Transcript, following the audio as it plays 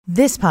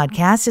This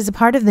podcast is a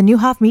part of the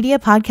Newhoff Media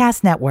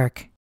Podcast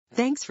Network.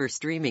 Thanks for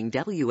streaming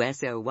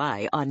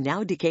WSOY on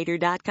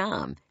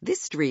NowDecatur.com.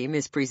 This stream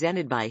is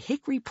presented by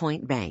Hickory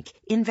Point Bank.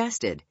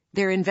 Invested.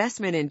 Their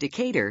investment in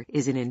Decatur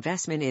is an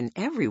investment in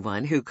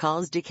everyone who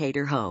calls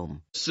Decatur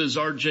home. This is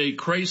RJ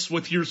Crace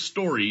with your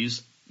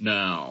stories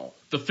now.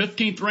 The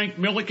 15th ranked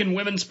Milliken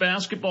women's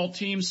basketball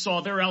team saw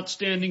their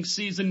outstanding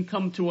season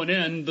come to an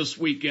end this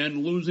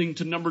weekend, losing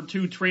to number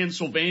 2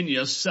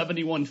 Transylvania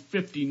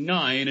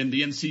 71-59 in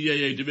the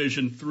NCAA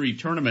Division III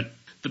tournament.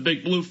 The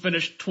Big Blue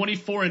finished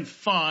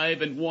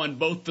 24-5 and won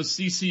both the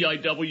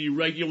CCIW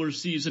regular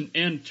season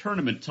and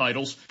tournament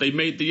titles. They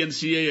made the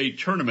NCAA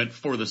tournament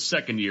for the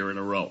second year in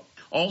a row.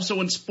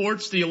 Also in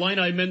sports, the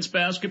Illini men's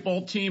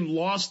basketball team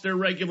lost their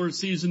regular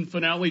season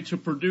finale to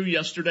Purdue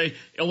yesterday.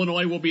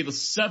 Illinois will be the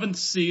 7th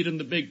seed in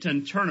the Big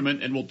Ten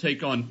tournament and will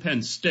take on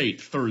Penn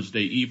State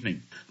Thursday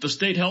evening. The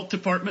state health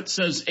department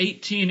says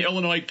 18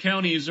 Illinois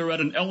counties are at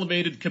an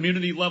elevated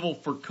community level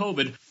for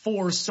COVID.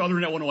 4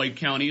 southern Illinois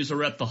counties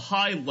are at the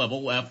high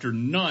level after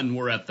none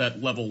were at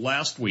that level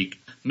last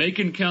week.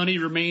 Macon County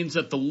remains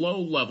at the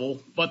low level,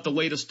 but the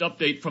latest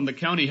update from the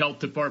county health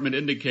department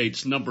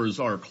indicates numbers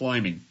are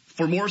climbing.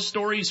 For more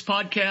stories,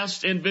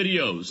 podcasts, and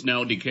videos,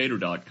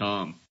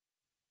 NowDecatur.com.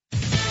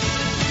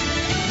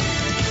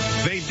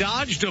 They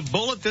dodged a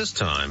bullet this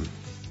time.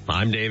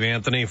 I'm Dave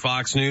Anthony,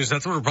 Fox News.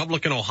 That's what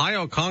Republican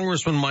Ohio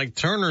Congressman Mike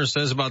Turner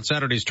says about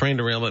Saturday's train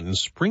derailment in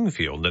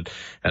Springfield that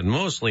had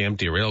mostly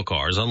empty rail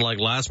cars, unlike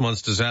last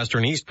month's disaster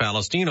in East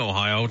Palestine,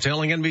 Ohio,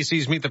 telling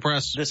NBC's Meet the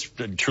Press. This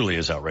truly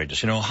is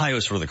outrageous. You know, Ohio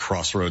is sort of the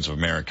crossroads of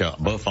America,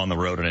 both on the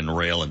road and in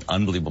rail. An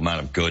unbelievable amount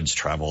of goods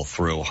travel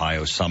through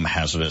Ohio, some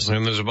hazardous.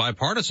 And there's a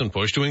bipartisan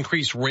push to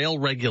increase rail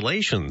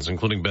regulations,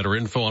 including better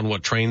info on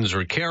what trains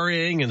are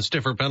carrying and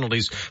stiffer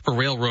penalties for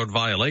railroad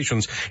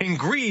violations. In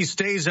Greece,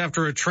 days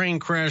after a train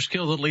crash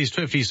killed at least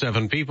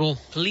 57 people.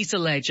 Police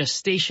allege a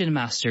station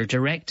master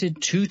directed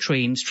 2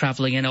 trains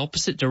travelling in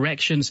opposite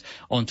directions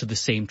onto the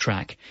same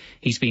track.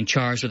 He's been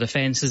charged with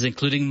offences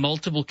including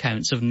multiple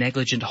counts of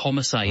negligent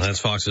homicide. That's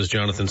Fox's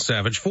Jonathan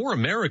Savage. 4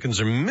 Americans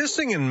are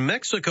missing in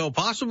Mexico,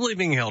 possibly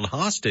being held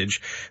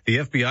hostage. The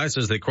FBI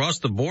says they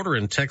crossed the border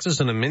in Texas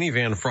in a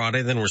minivan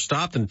Friday, then were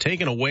stopped and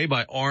taken away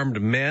by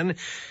armed men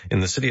in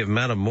the city of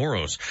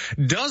Matamoros.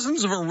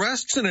 Dozens of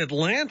arrests in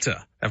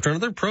Atlanta after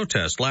another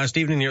protest last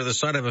evening near the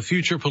site of a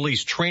future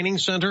police training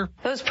center.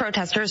 Those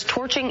protesters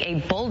torching a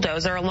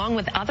bulldozer along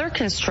with other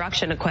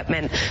construction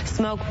equipment.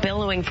 Smoke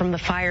billowing from the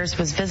fires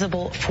was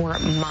visible for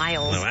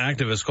miles. Now,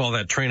 activists call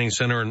that training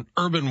center an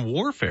urban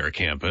warfare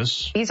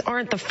campus. These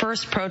aren't the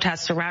first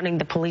protests surrounding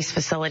the police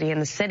facility in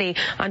the city.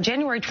 On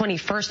January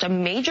 21st, a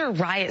major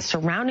riot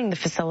surrounding the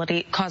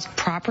facility caused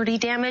property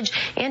damage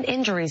and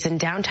injuries in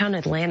downtown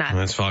Atlanta.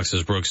 That's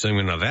Fox's Brooks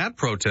Singman. Now, that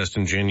protest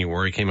in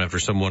January came after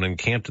someone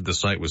encamped at the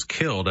site was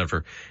killed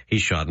after he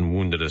shot and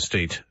wounded a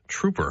state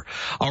trooper.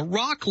 A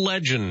rock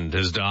legend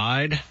has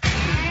died.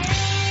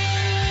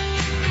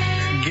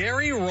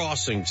 Gary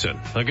Rossington,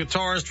 a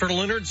guitarist for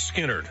Lynyrd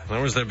Skynyrd.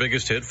 That was their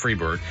biggest hit,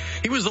 Freebird.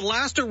 He was the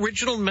last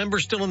original member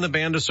still in the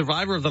band, a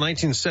survivor of the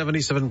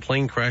 1977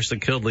 plane crash that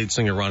killed lead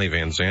singer Ronnie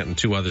Van Zant and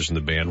 2 others in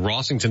the band.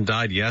 Rossington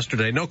died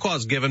yesterday. No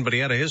cause given, but he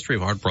had a history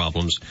of heart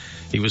problems.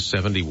 He was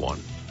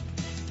 71.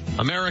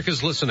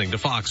 America's listening to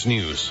Fox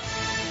News.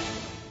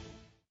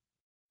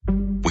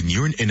 When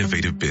you're an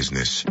innovative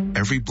business,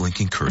 every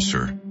blinking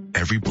cursor,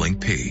 every blank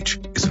page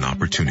is an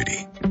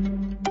opportunity.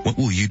 What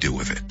will you do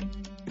with it?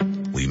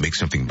 Will you make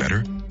something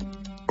better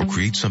or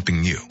create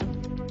something new?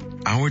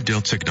 Our Dell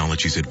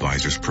Technologies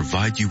advisors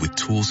provide you with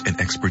tools and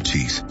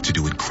expertise to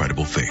do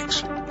incredible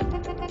things.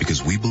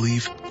 Because we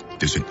believe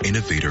there's an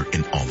innovator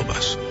in all of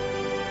us.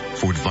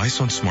 For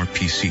advice on smart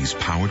PCs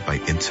powered by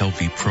Intel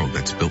vPro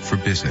that's built for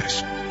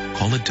business,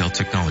 call a Dell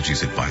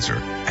Technologies advisor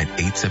at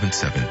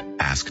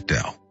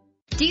 877-ASK-DELL.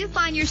 Do you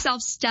find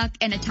yourself stuck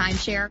in a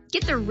timeshare?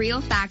 Get the real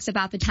facts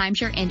about the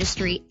timeshare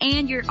industry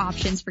and your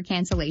options for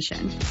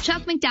cancellation.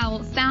 Chuck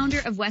McDowell,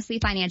 founder of Wesley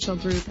Financial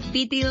Group,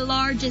 beat the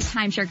largest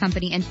timeshare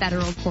company in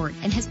federal court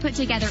and has put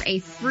together a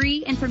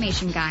free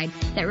information guide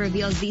that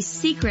reveals the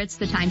secrets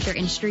the timeshare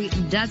industry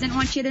doesn't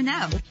want you to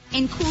know,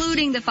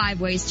 including the 5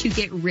 ways to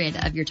get rid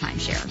of your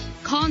timeshare.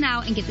 Call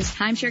now and get this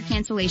timeshare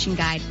cancellation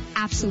guide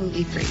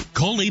absolutely free.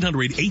 Call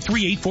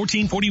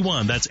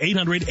 800-838-1441. That's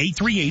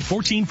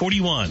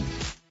 800-838-1441.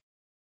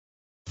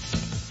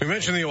 We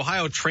mentioned the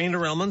Ohio train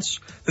derailments.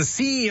 The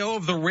CEO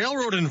of the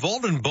railroad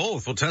involved in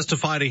both will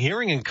testify at a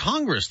hearing in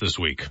Congress this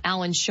week.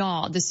 Alan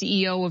Shaw, the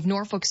CEO of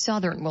Norfolk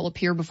Southern, will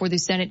appear before the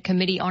Senate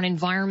Committee on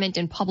Environment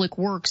and Public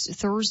Works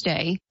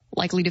Thursday,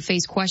 likely to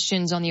face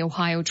questions on the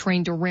Ohio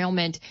train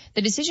derailment,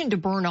 the decision to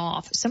burn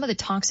off some of the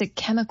toxic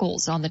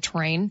chemicals on the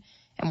train,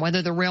 and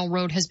whether the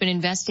railroad has been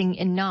investing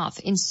enough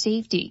in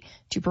safety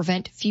to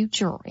prevent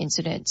future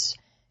incidents.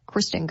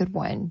 Kristen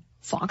Goodwin.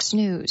 Fox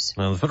News.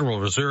 Now, the Federal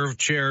Reserve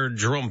Chair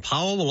Jerome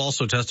Powell will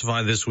also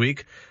testify this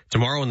week,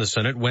 tomorrow in the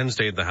Senate,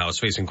 Wednesday at the House,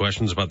 facing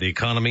questions about the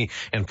economy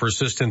and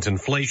persistent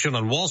inflation.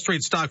 On Wall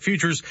Street, stock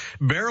futures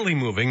barely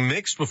moving,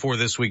 mixed before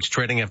this week's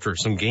trading after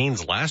some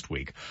gains last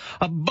week.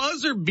 A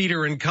buzzer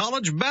beater in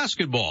college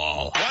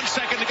basketball. 1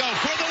 second to go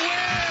for the win.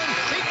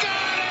 He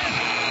got it.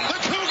 The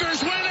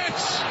Cougars win it.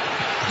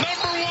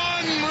 Number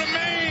one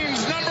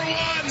remains number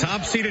one.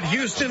 Top-seeded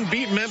Houston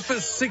beat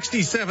Memphis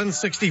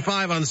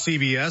 67-65 on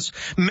CBS.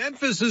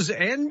 Memphis's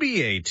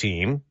NBA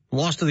team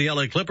lost to the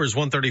LA Clippers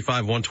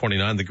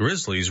 135-129. The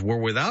Grizzlies were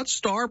without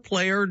star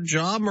player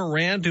Ja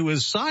Morant, who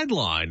is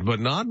sidelined, but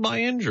not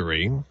by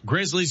injury.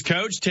 Grizzlies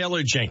coach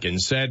Taylor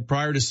Jenkins said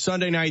prior to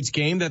Sunday night's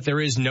game that there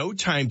is no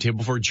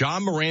timetable for Ja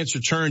Morant's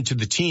return to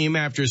the team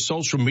after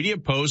social media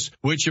posts,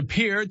 which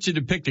appeared to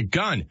depict a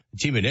gun. The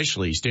team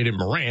initially stated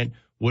Morant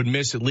would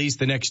miss at least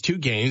the next 2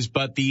 games,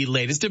 but the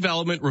latest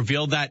development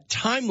revealed that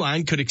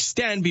timeline could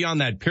extend beyond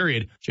that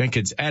period.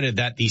 Jenkins added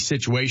that the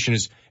situation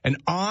is an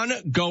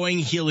ongoing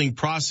healing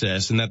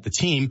process and that the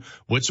team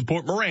would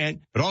support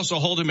Morant, but also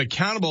hold him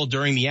accountable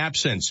during the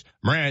absence.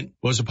 Morant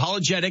was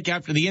apologetic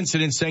after the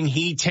incident, saying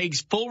he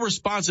takes full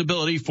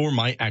responsibility for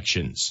my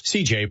actions.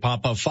 CJ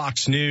Papa,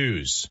 Fox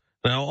News.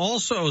 Now,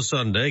 also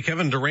Sunday,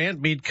 Kevin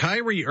Durant beat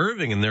Kyrie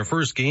Irving in their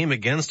first game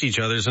against each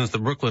other since the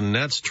Brooklyn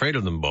Nets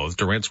traded them both.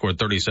 Durant scored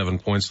 37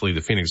 points to lead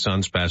the Phoenix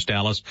Suns past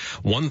Dallas,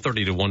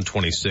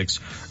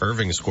 130-126.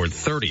 Irving scored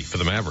 30 for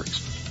the Mavericks.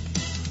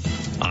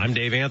 I'm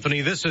Dave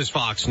Anthony. This is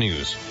Fox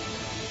News.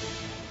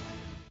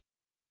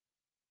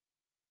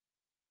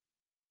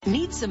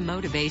 Need some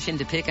motivation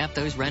to pick up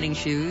those running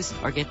shoes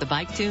or get the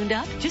bike tuned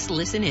up? Just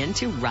listen in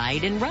to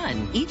Ride and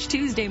Run each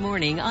Tuesday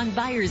morning on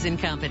Byers &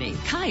 Company.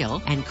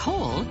 Kyle and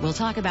Cole will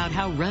talk about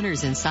how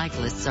runners and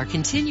cyclists are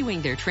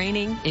continuing their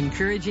training,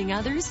 encouraging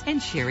others,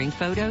 and sharing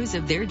photos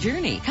of their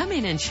journey. Come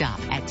in and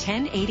shop at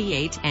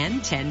 1088 and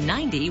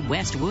 1090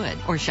 Westwood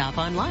or shop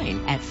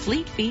online at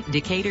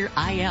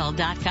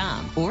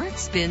FleetFeetDecaturIL.com or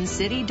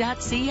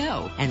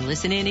SpinCity.co and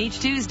listen in each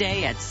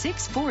Tuesday at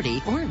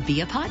 6:40 or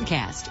via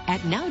podcast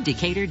at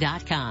NowDecatur.com. Good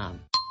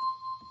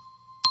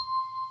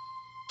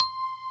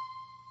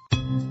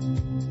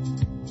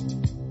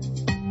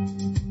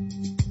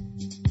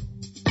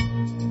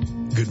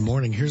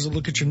morning. Here's a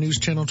look at your News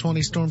Channel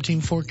 20 Storm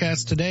Team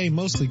forecast today.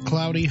 Mostly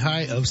cloudy,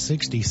 high of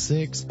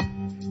 66.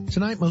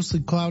 Tonight,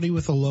 mostly cloudy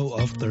with a low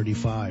of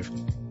 35.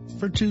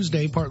 For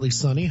Tuesday, partly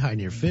sunny, high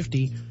near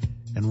 50.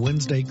 And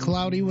Wednesday,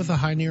 cloudy with a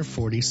high near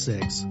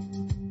 46.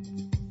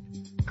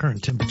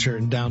 Current temperature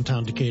in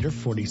downtown Decatur,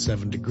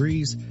 47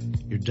 degrees.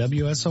 Your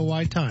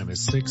WSOY time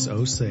is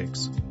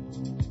 6:06.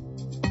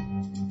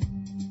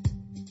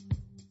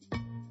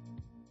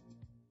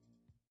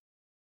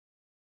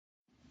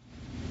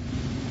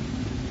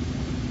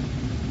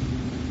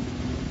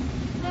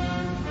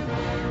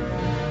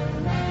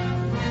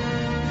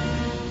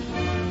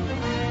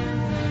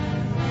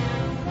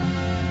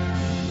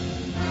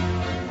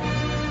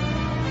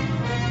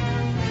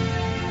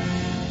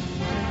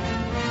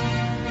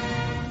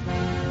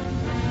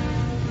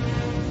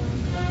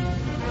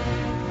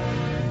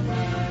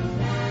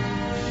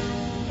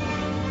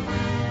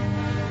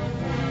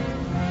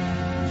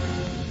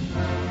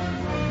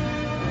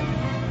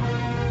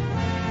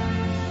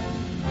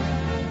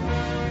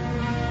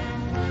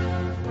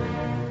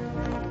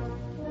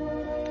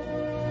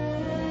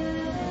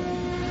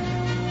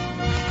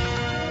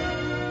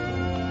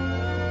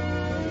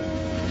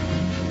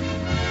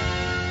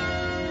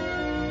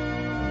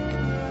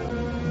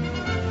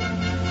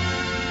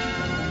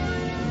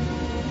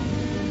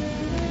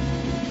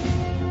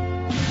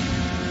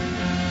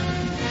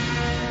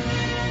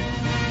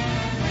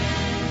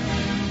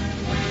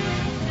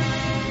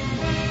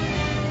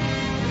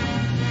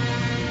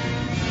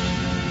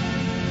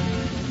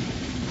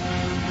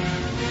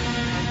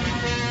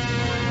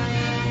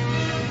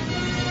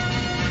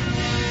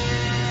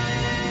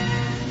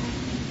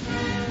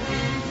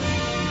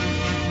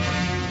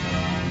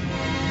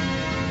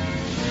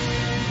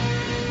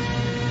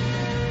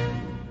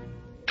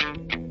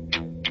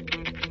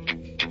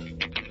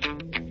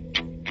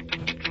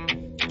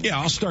 Yeah,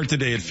 I'll start the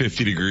day at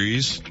 50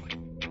 degrees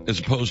as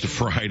opposed to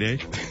Friday.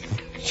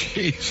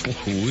 Jeez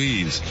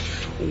Louise.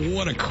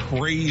 What a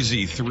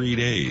crazy 3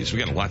 days. We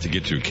got a lot to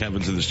get to.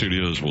 Kevin's in the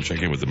studios. We'll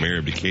check in with the mayor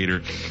of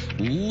Decatur.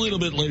 A little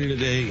bit later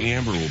today,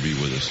 Amber will be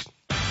with us.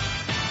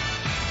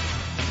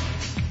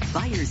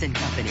 Byers &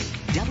 Company,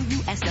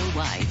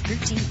 WSOY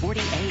 1340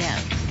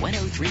 AM,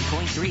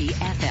 103.3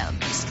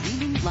 FM,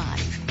 streaming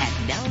live at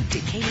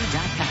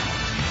NowDecatur.com.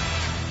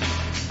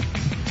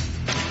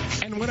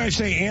 And when I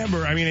say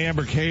Amber, I mean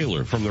Amber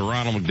Kaler from the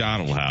Ronald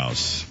McDonald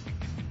House.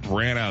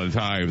 Ran out of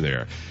time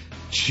there.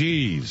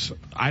 Jeez,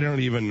 I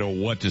don't even know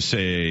what to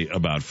say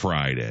about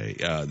Friday.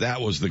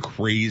 That was the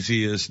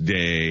craziest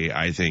day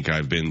I think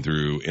I've been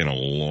through in a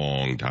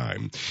long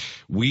time.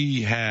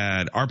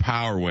 Our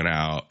power went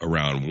out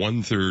around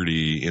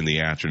 1:30 in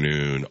the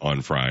afternoon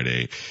on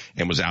Friday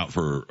and was out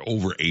for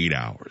over 8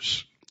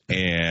 hours.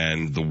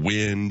 and the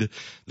wind,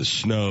 the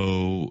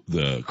snow,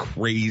 the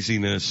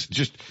craziness,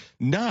 just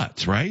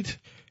nuts, right?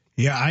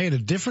 Yeah, I had a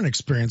different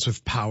experience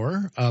with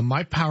power.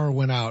 My power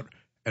went out,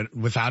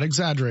 without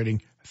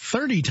exaggerating,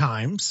 30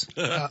 times.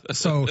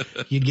 So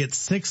you'd get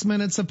 6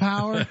 minutes of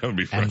power That would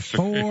be and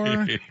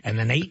 4 and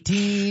then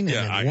 18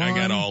 Yeah, and then 1. I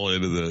got all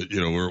into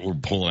the, we're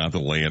pulling out the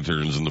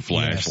lanterns and the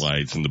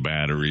flashlights and the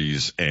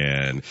batteries,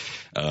 and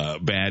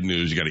bad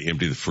news, you got to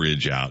empty the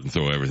fridge out and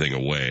throw everything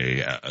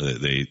away.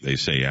 They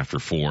say after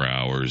 4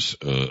 hours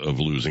of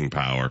losing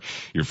power,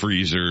 your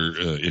freezer,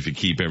 if you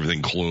keep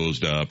everything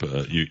closed up,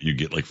 you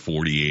get like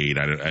 48.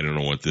 I don't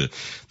know what the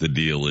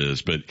deal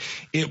is, but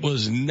it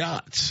was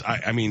nuts.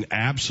 I mean,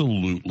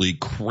 absolutely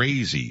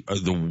crazy.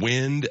 The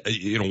wind,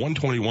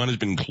 121 has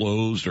been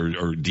closed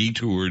or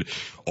detoured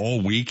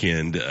all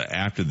weekend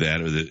after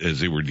that, as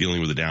they were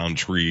dealing with a downed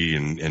tree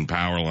and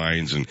power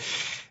lines, and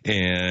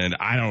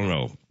I don't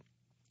know.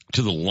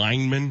 To the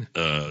linemen,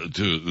 to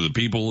the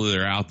people that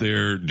are out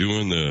there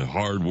doing the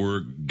hard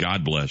work,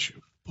 God bless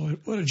you. Boy,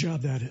 what a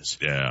job that is.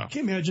 Yeah.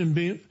 Can't imagine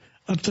being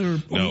up there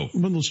on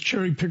one of those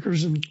cherry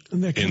pickers and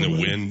that kind of in the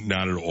weather. wind,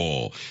 not at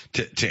all.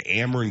 To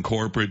Ameren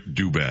corporate,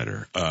 do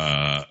better.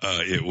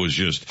 It was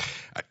just,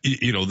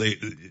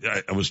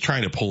 I was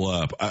trying to pull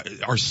up,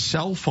 our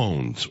cell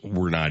phones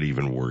were not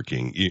even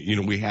working.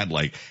 We had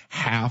like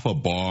half a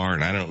bar,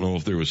 and I don't know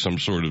if there was some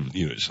sort of,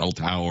 cell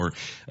tower,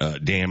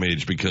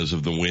 damage because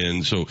of the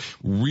wind. So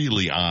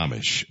really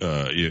Amish,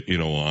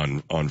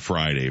 on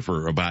Friday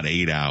for about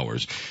 8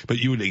 hours. But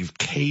you would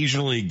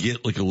occasionally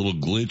get like a little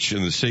glitch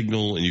in the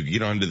signal, and you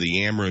get onto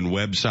the Ameren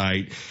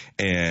website,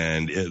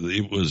 and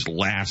it was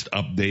last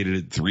updated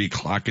at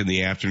 3:00 in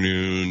the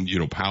afternoon,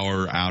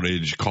 power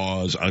outage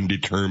cause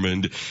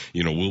undetermined,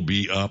 we'll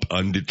be up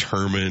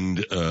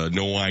undetermined,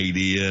 no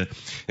idea.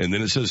 And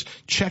then it says,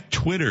 check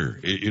Twitter,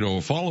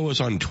 follow us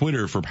on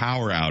Twitter for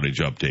power outage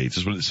updates.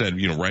 That's what it said,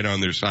 right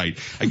on their site.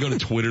 I go to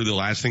Twitter, the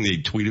last thing they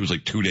tweeted was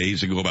like 2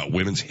 days ago about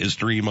Women's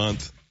History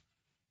Month.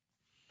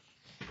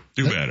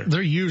 Do better.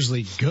 They're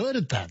usually good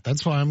at that.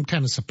 That's why I'm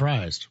kind of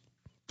surprised.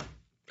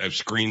 I have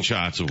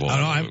screenshots of all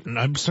of it.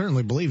 I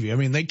certainly believe you. I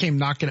mean, they came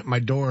knocking at my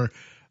door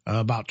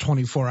about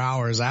 24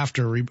 hours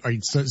after.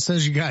 It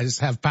says you guys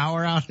have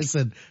power out. I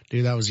said,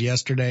 dude, that was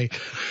yesterday.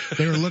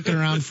 They were looking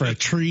around for a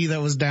tree that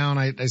was down.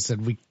 I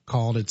said, we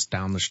called. It's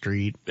down the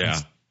street. Yeah.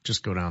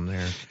 Just go down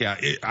there. Yeah,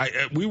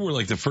 we were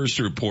like the first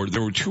to report.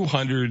 There were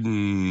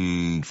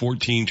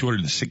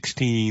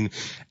 216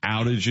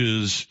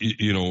 outages,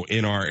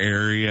 in our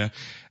area.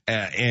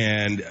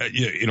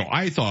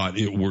 I thought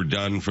we're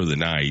done for the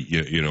night.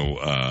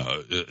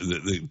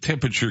 The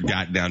temperature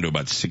got down to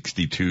about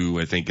 62,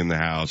 I think, in the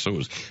house. So it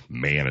was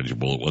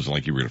manageable. It wasn't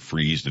like you were going to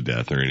freeze to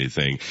death or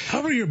anything.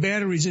 How are your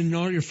batteries in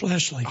all your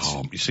flashlights?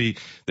 Oh, you see,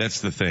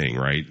 that's the thing,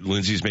 right?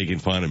 Lindsay's making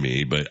fun of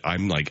me, but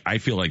I'm like, I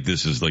feel like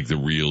this is like the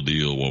real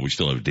deal while we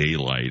still have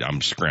daylight.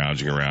 I'm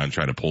scrounging around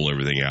trying to pull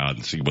everything out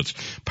and see what's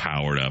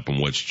powered up and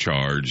what's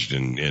charged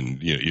and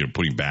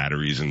putting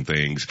batteries and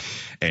things.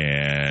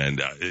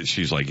 And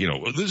she's like,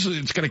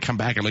 it's going to come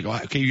back. I'm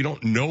like, okay, you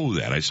don't know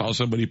that. I saw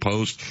somebody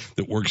post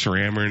that works for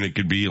Ameren. It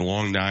could be a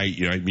long night.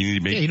 You need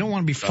to make. Yeah, you don't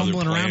want to be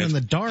fumbling around in the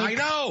dark. I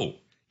know.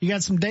 You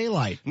got some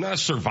daylight. I'm not a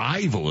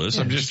survivalist.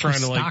 I'm just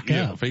trying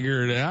to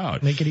figure it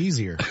out. Make it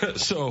easier.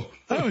 So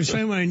I always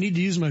find when I need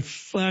to use my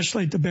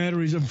flashlight, the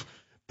batteries have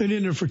been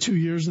in there for 2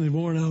 years and they've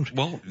worn out.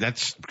 Well,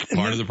 that's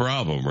part of the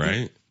problem,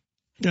 right?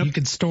 Yep. You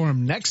can store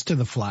them next to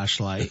the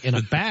flashlight in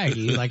a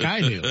baggie like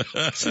I do.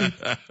 See,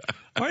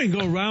 I can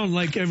go around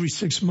like every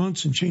 6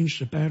 months and change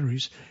the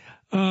batteries.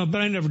 But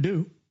I never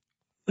do.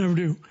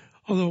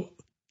 Although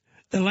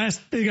the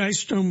last big ice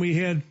storm we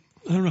had,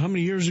 I don't know how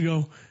many years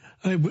ago,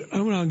 I went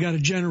out and got a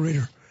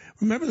generator.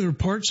 Remember there were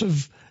parts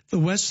of the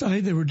west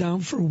side that were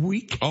down for a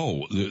week?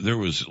 Oh, there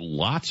was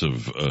lots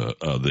of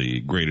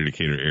the Greater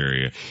Decatur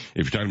area. If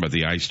you're talking about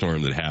the ice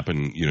storm that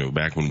happened,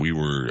 back when we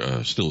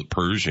were still at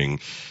Pershing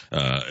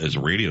as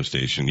a radio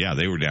station, yeah,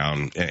 they were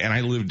down. And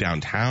I lived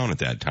downtown at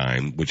that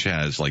time, which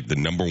has like the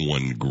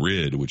 #1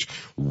 grid, which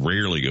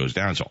rarely goes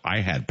down. So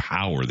I had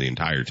power the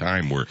entire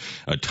time, where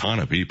a ton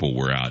of people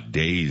were out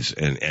days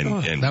and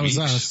that weeks. was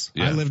us.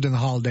 Yeah. I lived in the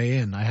Holiday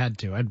Inn. I had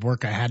to. I'd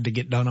work. I had to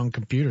get done on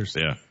computers.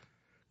 Yeah.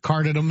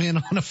 Carted them in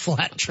on a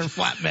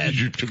flatbed.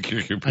 You took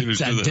your computers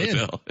to the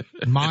hotel.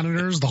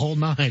 Monitors, the whole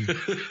nine.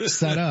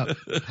 Set up.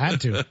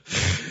 Had to.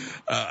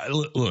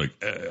 Look,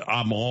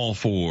 I'm all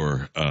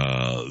for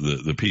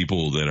the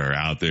people that are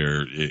out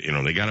there.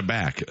 They got it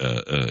back.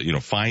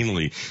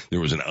 Finally, there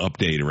was an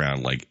update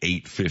around like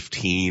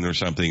 8:15 or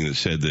something that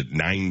said that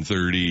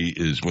 9:30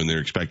 is when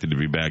they're expected to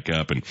be back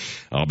up. And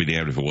I'll be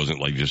damned if it wasn't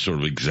like just sort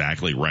of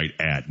exactly right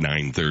at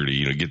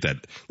 9:30. Get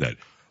that that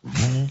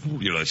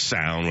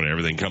sound when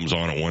everything comes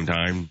on at one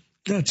time.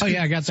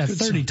 I got that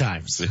 30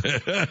 times.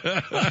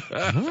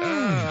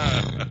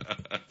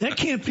 That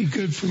can't be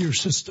good for your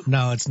system.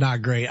 No, it's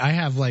not great. I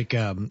have like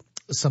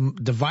some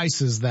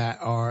devices that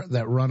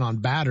run on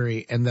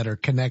battery and that are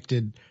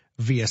connected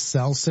via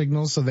cell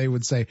signal. So they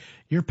would say,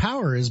 your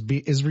power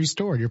is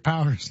restored. Your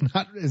power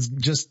is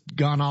just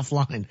gone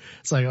offline.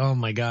 It's like, oh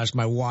my gosh,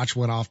 my watch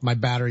went off. My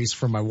batteries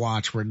for my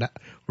watch were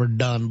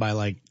done by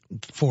like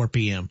 4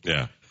 p.m.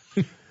 Yeah.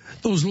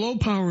 Those low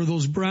power,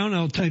 those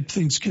brownout type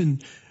things can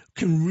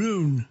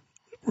ruin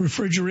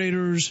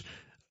refrigerators,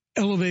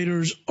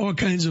 elevators, all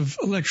kinds of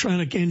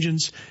electronic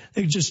engines.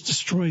 It just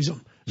destroys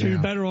them. So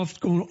you're better off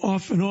going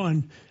off and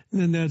on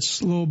than that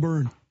slow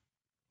burn.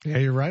 Yeah,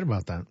 you're right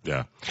about that.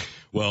 Yeah.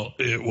 Well,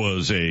 it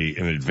was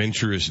an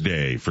adventurous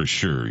day for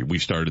sure. We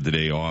started the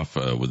day off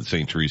with the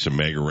St. Teresa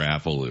mega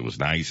raffle. It was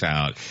nice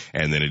out,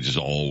 and then it just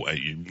all.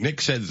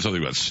 Nick said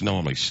something about snow.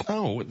 I'm like,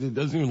 snow? It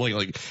doesn't even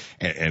like.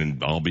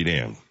 And I'll be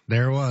damned.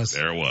 There it was.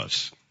 There it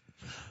was.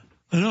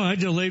 I know. I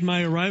delayed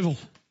my arrival.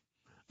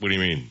 What do you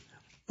mean?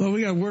 Well,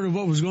 we got word of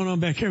what was going on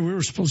back here. We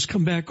were supposed to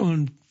come back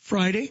on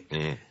Friday,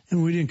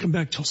 and we didn't come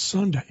back till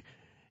Sunday.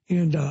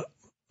 And I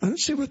don't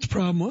see what the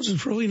problem was. It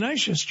was really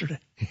nice yesterday.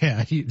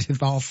 Yeah,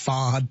 it's all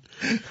thawed.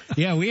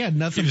 Yeah, we had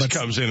nothing but... It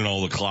comes in and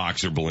all the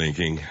clocks are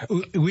blinking.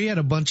 We had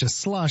a bunch of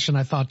slush, and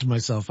I thought to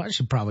myself, I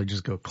should probably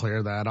just go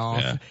clear that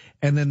off. Yeah.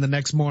 And then the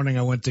next morning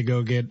I went to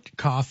go get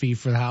coffee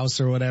for the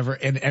house or whatever,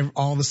 and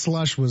all the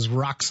slush was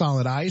rock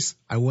solid ice.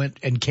 I went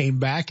and came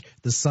back.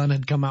 The sun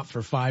had come out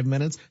for 5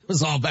 minutes. It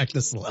was all back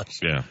to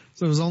slush. Yeah.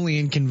 So it was only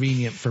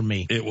inconvenient for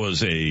me. It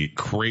was a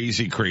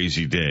crazy,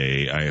 crazy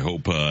day. I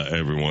hope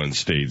everyone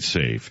stayed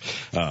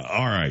safe.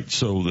 All right.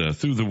 So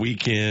through the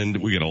weekend,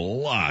 we got a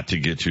lot to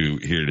get to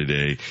here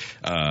today.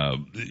 I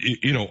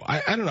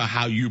don't know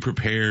how you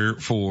prepare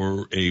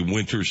for a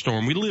winter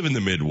storm. We live in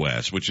the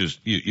Midwest, which is,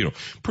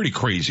 pretty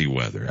crazy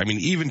weather. I mean,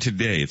 even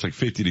today, it's like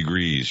 50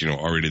 degrees,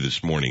 already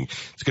this morning.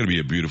 It's going to be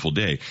a beautiful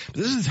day. But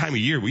this is the time of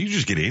year where you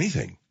just get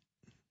anything.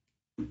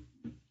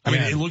 I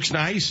mean, it looks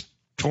nice.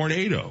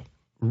 Tornado.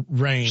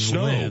 Rain,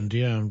 snow, wind,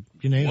 yeah.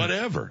 You name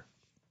whatever.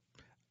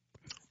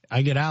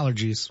 I get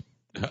allergies.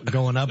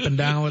 Going up and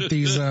down with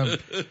these,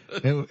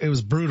 it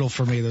was brutal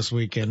for me this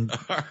weekend.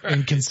 Right.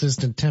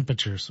 Inconsistent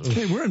temperatures.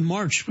 Hey, we're in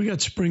March. We got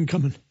spring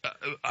coming.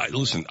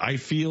 Listen, I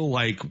feel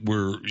like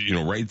we're,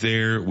 right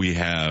there. We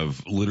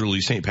have literally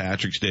St.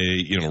 Patrick's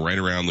Day, right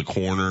around the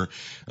corner.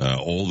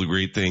 All the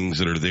great things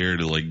that are there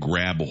to like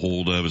grab a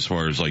hold of as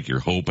far as like your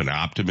hope and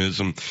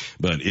optimism.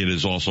 But it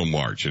is also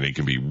March and it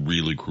can be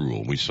really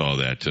cruel. We saw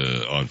that,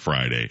 on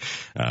Friday,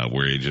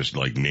 where it just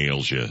like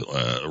nails you,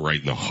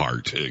 right in the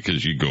heart.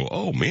 Cause you go,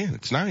 oh man,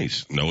 it's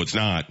nice. No, it's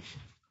not.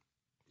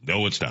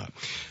 No, it's not.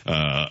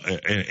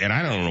 And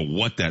I don't know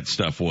what that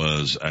stuff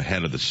was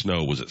ahead of the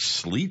snow. Was it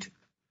sleet?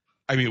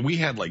 I mean, we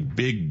had like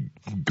big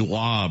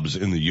globs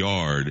in the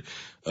yard,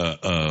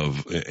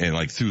 and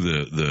like through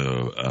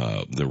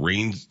the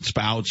rain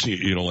spouts,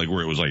 like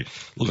where it was like,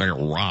 looked like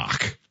a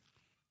rock.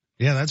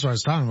 Yeah, that's what I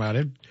was talking about.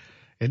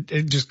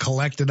 It just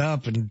collected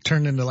up and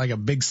turned into like a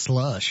big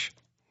slush.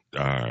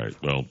 All right.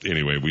 Well,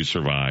 anyway, we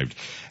survived,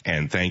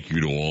 and thank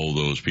you to all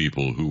those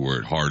people who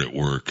were hard at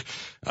work,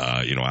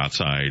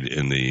 outside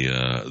in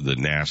the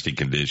nasty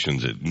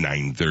conditions at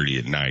 9:30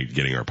 at night,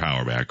 getting our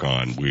power back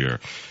on. We are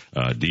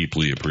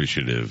deeply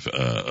appreciative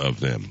of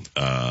them.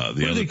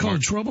 What are they called?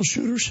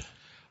 Troubleshooters?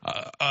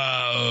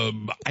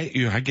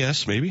 I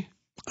guess maybe.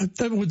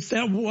 That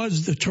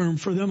was the term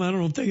for them. I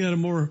don't know if they got a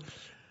more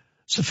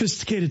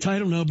sophisticated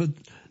title now, but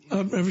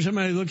every time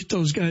I look at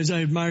those guys,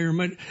 I admire them.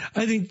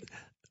 I think.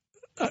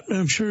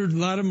 I'm sure a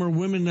lot of them are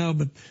women now,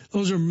 but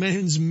those are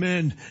men's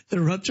men that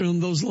are up there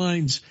on those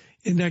lines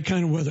in that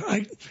kind of weather.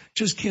 I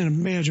just can't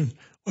imagine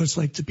what it's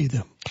like to be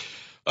them.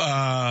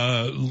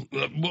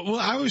 Well,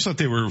 I always thought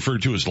they were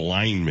referred to as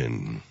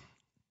linemen.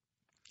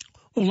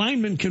 Well,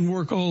 linemen can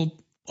work all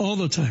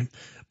the time,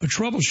 but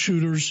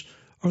troubleshooters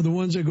are the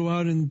ones that go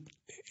out in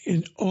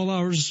all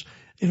hours,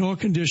 in all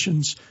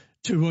conditions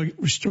to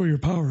restore your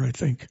power, I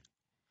think.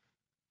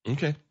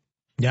 Okay.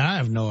 Yeah, I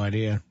have no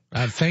idea.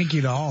 Thank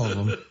you to all of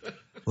them.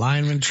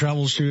 Linemen,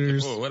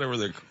 troubleshooters. Oh, whatever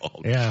they're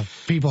called. Yeah,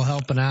 people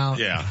helping out.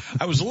 Yeah.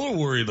 I was a little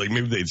worried, like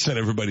maybe they'd send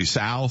everybody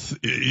south.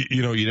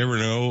 You never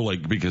know,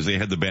 like because they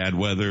had the bad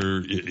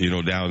weather,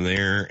 down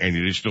there, and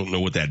you just don't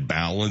know what that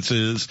balance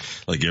is.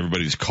 Like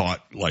everybody's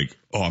caught like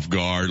off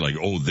guard, like,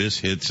 oh, this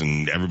hits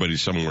and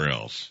everybody's somewhere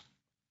else.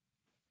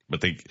 But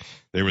they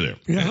were there.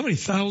 Yeah, how many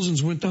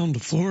thousands went down to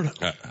Florida?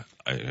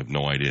 I have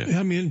no idea.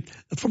 I mean,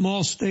 from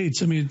all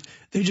states. I mean,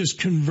 they just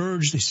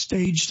converged. They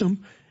staged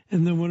them.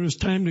 And then when it was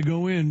time to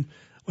go in,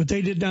 what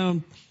they did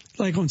down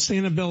like on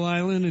Sanibel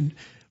Island and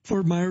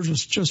Fort Myers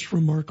was just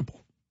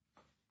remarkable.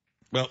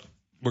 Well,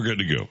 we're good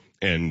to go.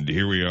 And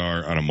here we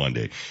are on a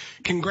Monday.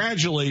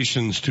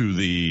 Congratulations to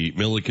the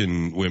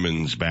Milliken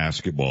women's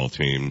basketball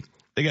team.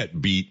 They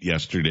got beat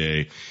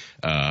yesterday,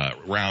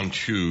 round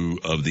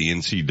 2 of the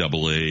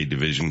NCAA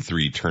Division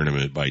III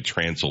tournament by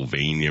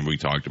Transylvania. We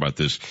talked about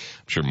this.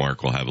 I'm sure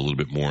Mark will have a little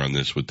bit more on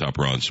this with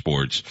Tupper on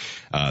Sports.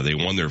 They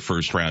won their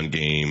first round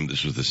game.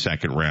 This was the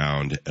second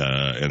round,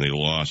 and they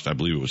lost, I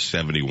believe it was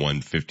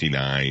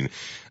 71-59,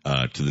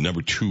 to the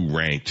number 2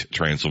 ranked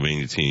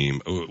Transylvania team.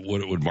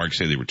 What would Mark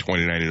say? They were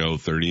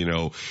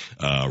 29-0,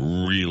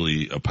 30-0,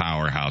 really a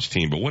powerhouse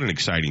team. But what an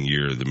exciting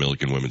year the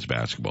Milliken women's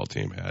basketball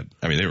team had.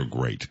 I mean, they were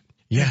great.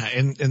 Yeah,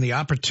 and the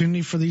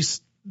opportunity for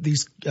these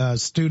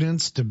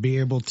students to be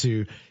able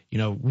to,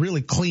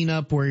 really clean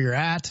up where you're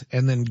at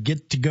and then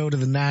get to go to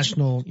the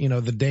national,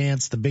 the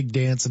dance, the big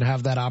dance, and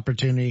have that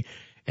opportunity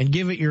and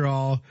give it your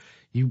all.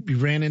 You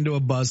ran into a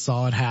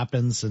buzzsaw, it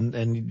happens,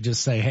 and you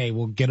just say, hey,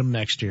 we'll get them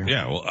next year.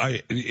 Yeah, well,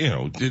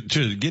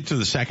 to get to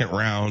the second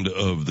round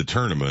of the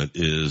tournament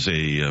is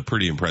a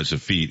pretty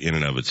impressive feat in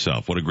and of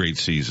itself. What a great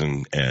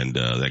season, and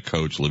that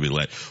coach, Libby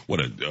Lett,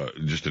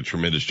 just a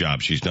tremendous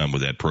job she's done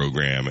with that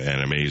program,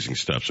 and amazing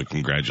stuff. So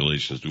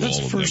congratulations to all of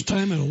them. That's the first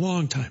time in a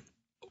long time.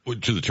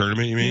 To the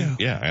tournament, you mean?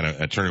 Yeah, and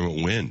a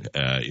tournament win,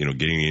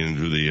 getting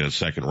into the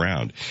second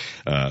round.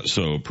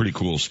 So pretty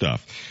cool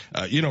stuff.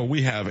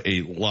 We have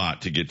a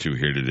lot to get to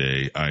here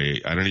today.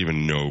 I don't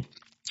even know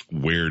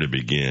where to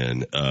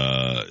begin.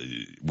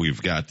 We've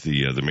got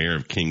the mayor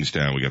of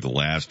Kingstown. We got The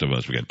Last of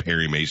Us. We got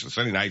Perry Mason.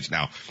 Sunday night's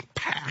now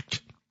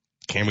packed.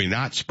 Can we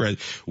not spread?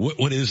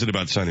 What is it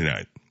about Sunday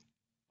night?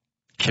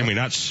 Can we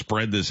not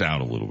spread this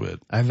out a little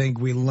bit? I think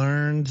we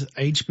learned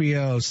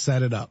HBO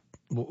set it up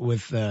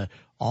with,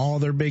 all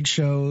their big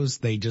shows.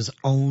 They just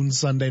own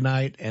Sunday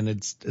night, and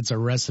it's a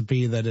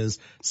recipe that has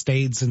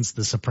stayed since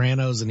The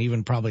Sopranos and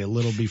even probably a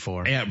little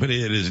before. Yeah, but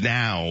it is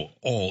now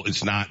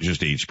it's not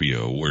just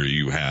HBO where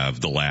you have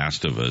The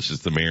Last of Us.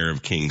 It's the mayor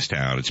of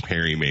Kingstown. It's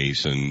Perry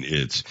Mason.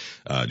 It's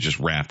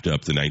just wrapped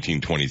up the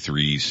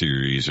 1923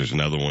 series. There's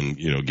another one,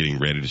 getting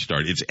ready to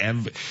start.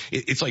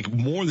 It's like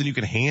more than you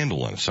can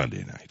handle on a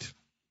Sunday night.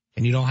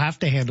 And you don't have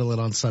to handle it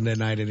on Sunday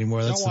night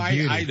anymore. That's the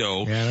beauty. I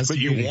know, but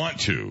you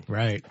want to.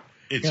 Right.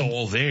 It's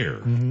all there.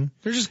 Mm-hmm.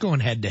 They're just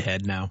going head to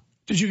head now.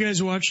 Did you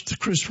guys watch the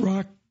Chris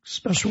Rock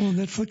special on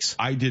Netflix?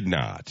 I did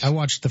not. I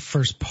watched the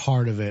first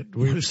part of it.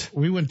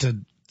 We went to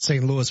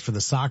St. Louis for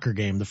the soccer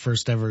game, the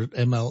first ever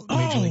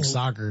Major League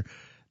Soccer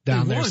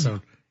down there. So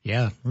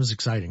yeah, it was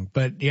exciting.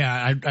 But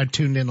yeah, I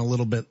tuned in a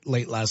little bit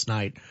late last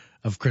night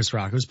of Chris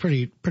Rock. It was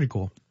pretty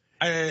cool.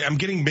 I'm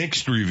getting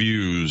mixed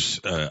reviews.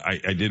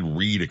 I did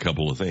read a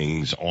couple of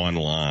things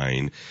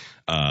online.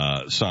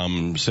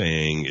 Some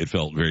saying it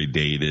felt very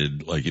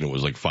dated, like, it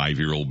was like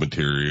 5-year-old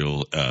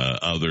material.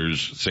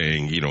 Others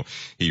saying,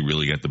 he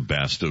really got the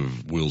best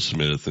of Will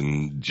Smith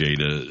and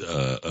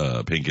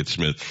Jada Pinkett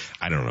Smith.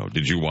 I don't know.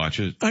 Did you watch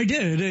it? I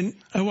did, and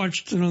I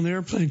watched it on the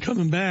airplane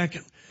coming back.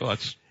 Well,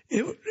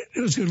 it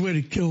was a good way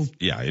to kill.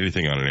 Yeah,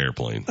 anything on an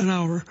airplane. An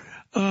hour.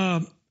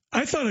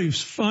 I thought he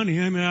was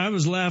funny. I mean, I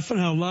was laughing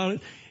out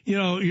loud.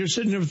 You're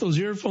sitting there with those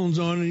earphones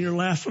on and you're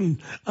laughing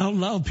out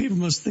loud. People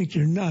must think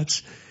you're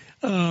nuts.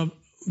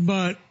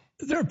 But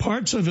there are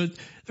parts of it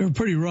that were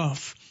pretty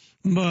rough.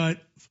 But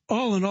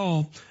all in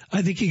all,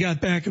 I think he got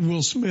back at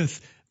Will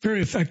Smith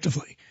very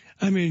effectively.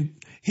 I mean,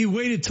 he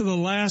waited to the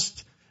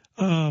last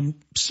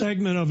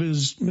segment of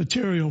his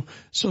material.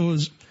 So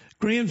his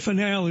grand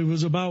finale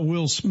was about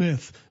Will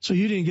Smith. So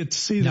you didn't get to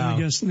see that, I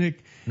guess,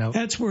 Nick. No.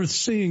 That's worth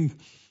seeing.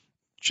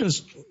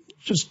 Just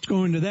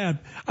going to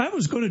that. I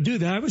was going to do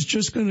that. I was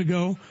just going to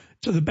go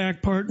to the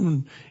back part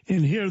and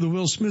hear the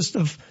Will Smith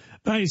stuff.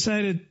 But I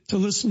decided to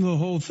listen to the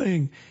whole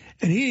thing.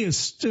 And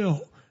he's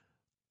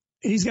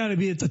got to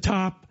be at the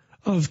top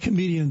of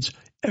comedians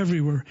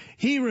everywhere.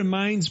 He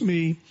reminds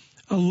me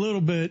a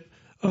little bit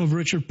of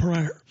Richard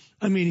Pryor.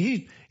 I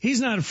mean,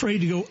 he's not afraid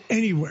to go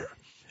anywhere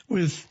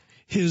with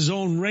his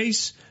own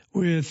race,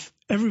 with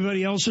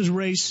everybody else's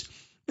race,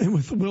 and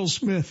with Will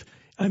Smith.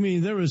 I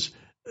mean,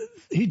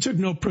 he took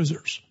no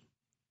prisoners.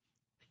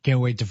 Can't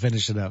wait to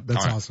finish it up.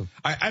 That's awesome.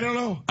 I don't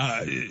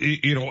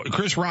know.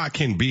 Chris Rock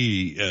can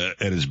be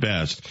at his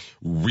best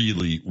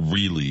really,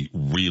 really,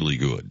 really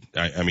good.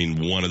 I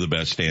mean, one of the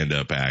best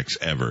stand-up acts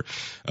ever.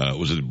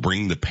 Was it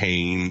Bring the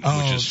Pain,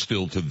 which is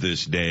still to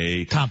this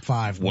day top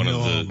 5. One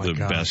of the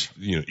best,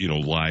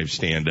 live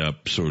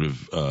stand-up sort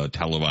of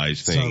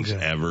televised things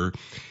ever.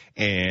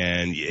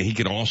 And he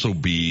can also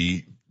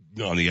be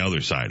on the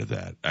other side of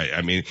that.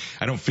 I mean,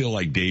 I don't feel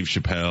like Dave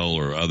Chappelle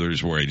or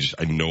others where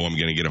I know I'm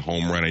going to get a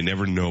home run. I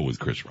never know with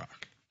Chris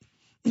Rock.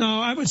 No,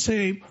 I would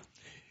say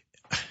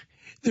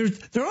there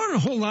aren't a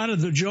whole lot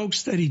of the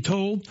jokes that he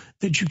told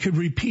that you could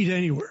repeat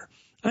anywhere.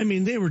 I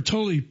mean, they were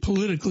totally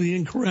politically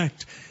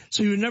incorrect.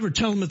 So you would never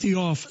tell them at the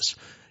office,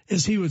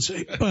 as he would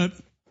say. But,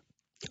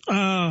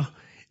 I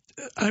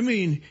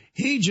mean,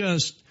 he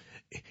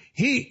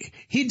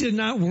did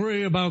not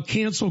worry about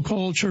cancel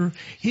culture.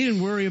 He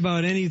didn't worry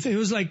about anything. It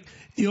was like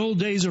the old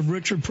days of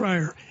Richard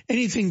Pryor.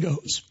 Anything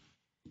goes.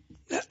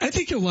 I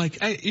think you'll like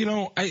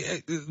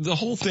it. The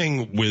whole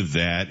thing with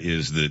that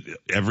is that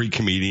every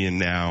comedian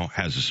now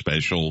has a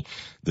special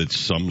that's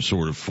some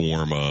sort of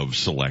form of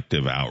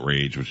selective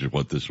outrage, which is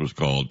what this was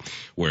called,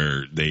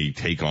 where they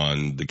take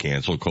on the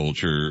cancel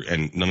culture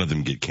and none of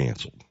them get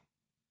canceled.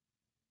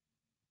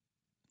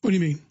 What do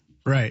you mean?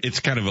 Right. It's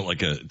kind of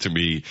to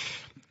me,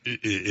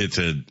 it's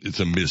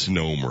a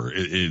misnomer.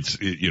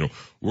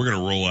 We're going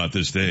to roll out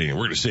this thing and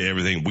we're going to say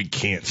everything we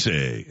can't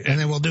say. And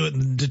then we'll do it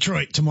in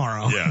Detroit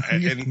tomorrow. Yeah.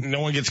 And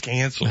no one gets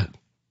canceled.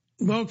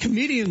 Well,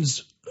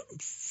 comedians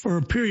for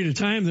a period of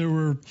time there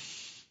were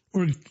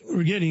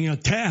getting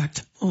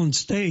attacked on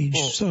stage.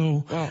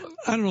 I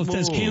don't know if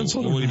that's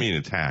canceled. What do you mean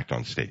attacked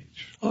on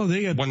stage? Oh,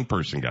 one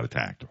person got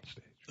attacked on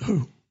stage.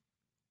 Who?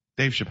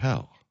 Dave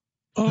Chappelle.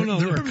 Oh, no.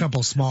 There were a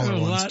couple smaller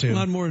ones, too. A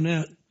lot more than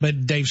that.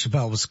 But Dave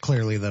Chappelle was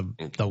clearly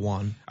the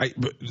one.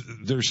 But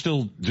they're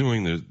still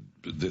doing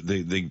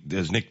they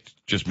as Nick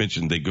just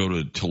mentioned, they go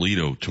to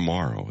Toledo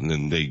tomorrow, and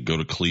then they go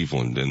to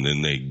Cleveland, and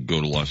then they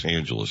go to Los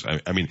Angeles.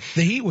 I mean,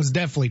 the heat was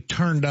definitely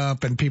turned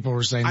up, and people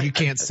were saying, you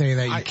can't say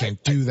that, you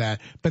can't do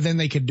that. But then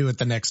they could do it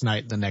the next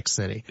night in the next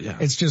city. Yeah.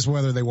 It's just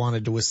whether they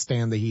wanted to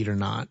withstand the heat or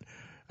not.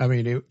 I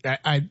mean,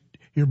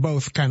 you're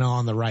both kind of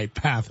on the right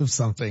path of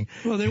something.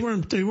 Well, they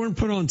weren't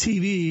put on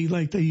TV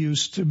like they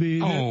used to be.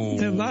 A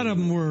lot of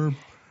them were.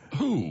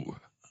 Who?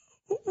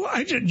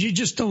 Well, you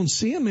just don't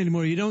see them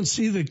anymore. You don't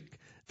see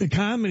the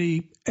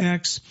comedy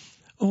acts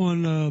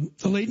on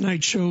the late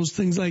night shows,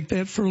 things like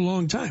that, for a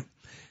long time.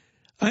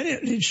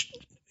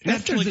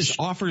 Netflix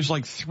offers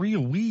like 3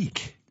 a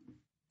week.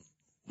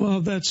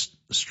 Well, that's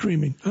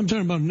streaming. I'm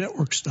talking about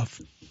network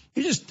stuff.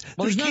 There's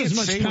not as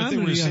much comedy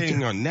what they were saying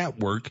there. on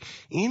network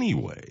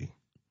anyway.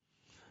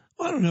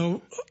 I don't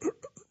know.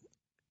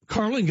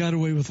 Carlin got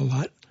away with a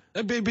lot.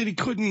 But he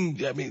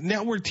couldn't,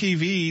 network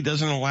TV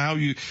doesn't allow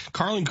you.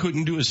 Carlin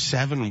couldn't do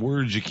 7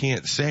 words you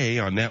can't say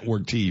on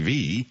network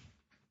TV.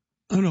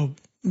 I know,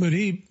 but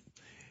he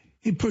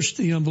pushed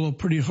the envelope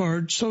pretty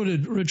hard. So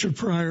did Richard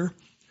Pryor.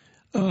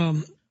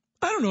 I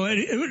don't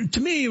know. To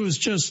me, it was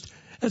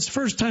that's the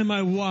first time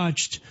I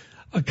watched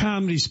a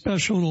comedy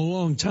special in a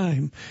long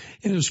time.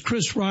 And it was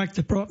Chris Rock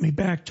that brought me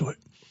back to it.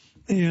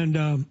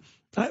 And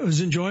it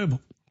was enjoyable.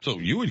 So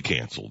you had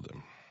canceled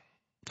them.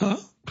 Huh?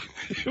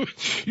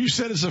 You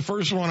said it's the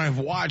first one I've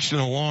watched in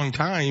a long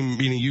time,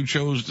 meaning you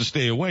chose to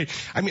stay away.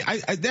 I mean,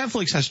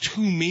 Netflix has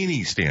too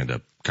many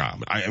stand-up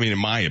comedy. In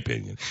my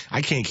opinion,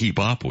 I can't keep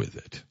up with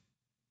it.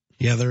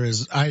 Yeah, there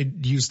is. I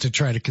used to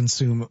try to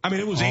consume.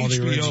 It was all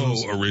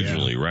HBO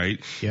originally,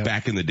 right? Yep.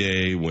 Back in the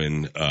day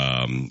when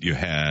you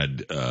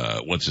had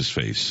what's his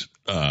face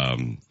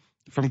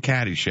from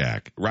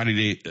Caddyshack,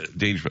 Rodney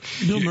Dangerfield.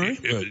 Bill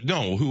Murray?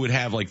 No, who would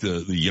have like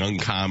the young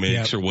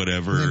comics or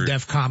whatever. The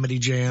Def Comedy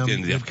Jam.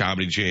 And the Def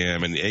Comedy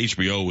Jam. And the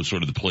HBO was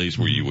sort of the place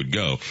where you would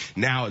go.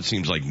 Now it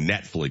seems like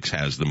Netflix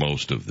has the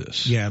most of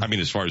this. Yeah.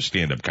 As far as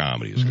stand-up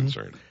comedy is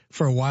concerned.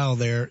 For a while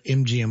there,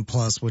 MGM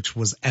Plus, which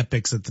was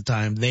Epix at the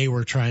time, they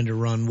were trying to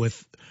run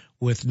with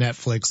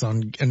Netflix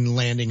and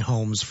landing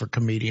homes for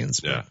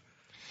comedians. Yeah.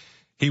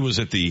 He was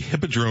at the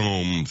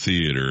Hippodrome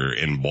Theater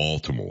in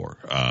Baltimore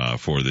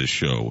for this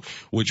show,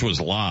 which was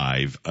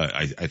live,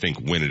 I think,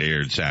 when it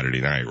aired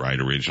Saturday night, right,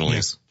 originally?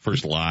 Yes.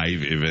 First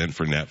live event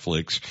for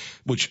Netflix,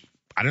 which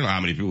I don't know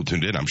how many people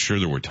tuned in. I'm sure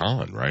there were a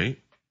ton, right?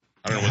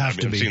 I don't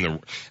know.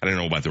 I don't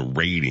know about the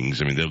ratings.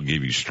 They'll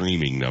give you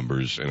streaming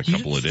numbers in a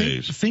couple of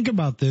days. Think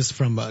about this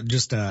from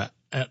just a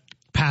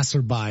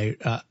passerby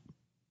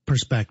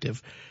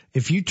perspective.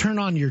 If you turn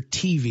on your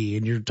TV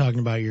and you're talking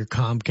about your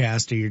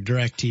Comcast or your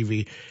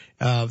DirecTV,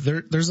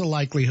 there's a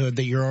likelihood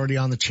that you're already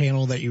on the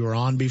channel that you were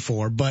on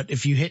before. But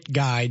if you hit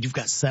guide, you've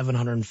got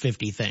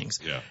 750 things.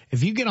 Yeah.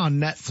 If you get on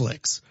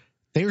Netflix,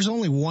 there's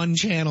only one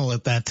channel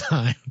at that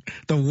time.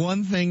 The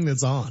one thing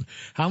that's on.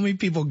 How many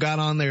people got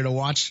on there to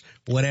watch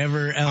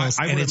whatever else?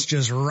 It's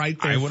just right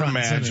there. I would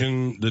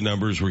imagine the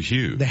numbers were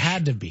huge. They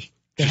had to be.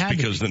 Just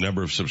because the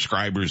number of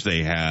subscribers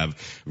they have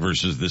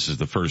versus this is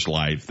the first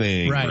live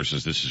thing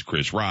versus this is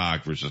Chris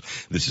Rock versus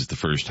this is the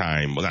first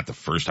time. Well, not the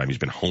first time. He's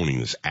been honing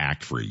this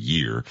act for a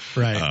year.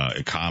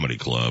 At comedy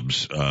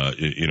clubs,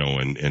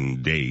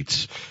 and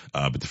dates.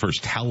 But the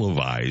first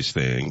televised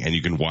thing, and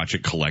you can watch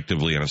it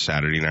collectively on a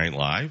Saturday Night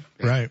Live.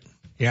 Right.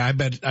 Yeah, I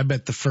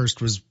bet the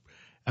first was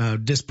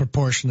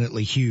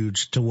disproportionately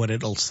huge to what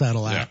it'll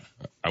settle at.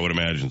 Yeah, I would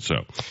imagine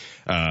so.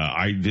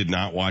 I did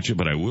not watch it,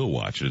 but I will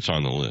watch it. It's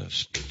on the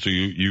list. So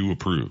you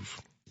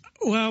approve?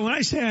 Well, when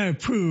I say I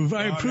approve,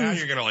 I approve. Now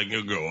you're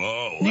gonna go.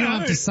 Oh, you don't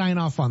have to sign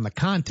off on the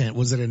content.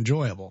 Was it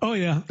enjoyable? Oh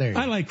yeah,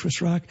 I like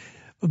Chris Rock,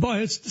 but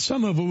boy,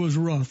 some of it was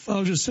rough.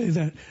 I'll just say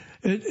that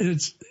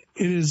it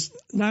is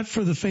not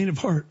for the faint of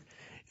heart.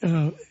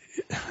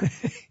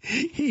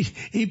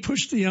 He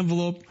pushed the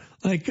envelope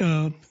like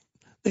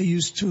they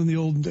used to in the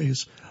olden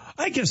days.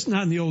 I guess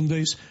not in the olden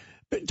days,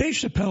 but Dave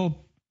Chappelle,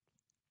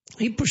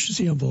 he pushes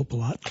the envelope a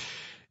lot.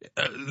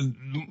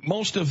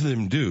 Most of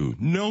them do.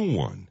 No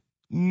one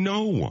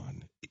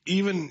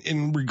even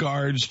in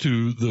regards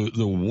to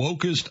the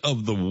wokest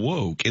of the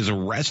woke is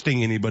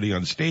arresting anybody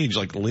on stage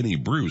like Lenny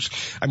Bruce.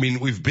 I mean,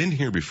 we've been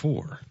here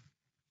before.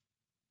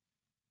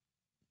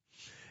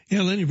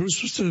 Yeah, Lenny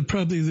Bruce was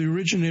probably the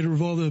originator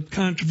of all the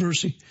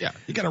controversy. Yeah,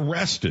 he got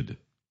arrested.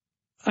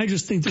 I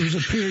just think there was a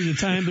period of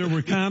time there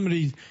where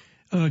comedy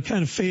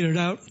kind of faded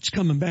out. It's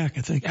coming back,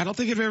 I think. I don't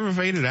think it ever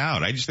faded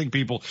out. I just think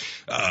people,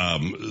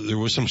 there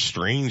was some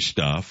strange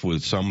stuff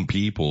with some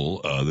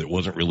people that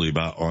wasn't really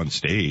about on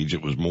stage.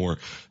 It was more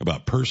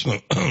about personal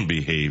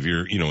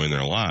behavior, in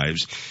their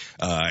lives.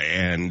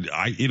 And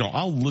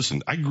I'll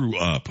listen. I grew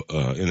up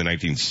in the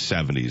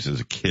 1970s as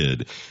a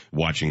kid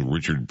watching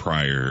Richard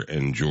Pryor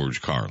and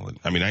George Carlin.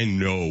 I mean, I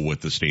know what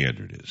the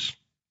standard is.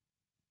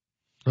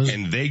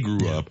 And they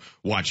grew up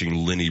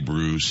watching Lenny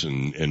Bruce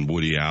and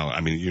Woody Allen.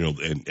 I mean,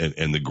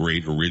 and the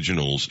great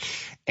originals.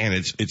 And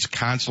it's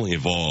constantly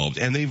evolved.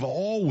 And they've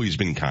always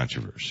been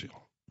controversial.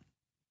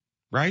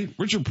 Right?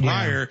 Richard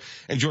Pryor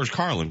and George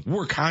Carlin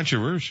were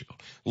controversial.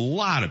 A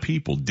lot of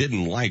people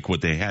didn't like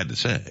what they had to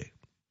say.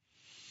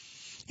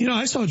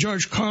 I saw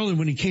George Carlin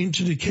when he came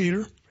to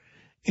Decatur,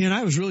 and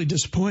I was really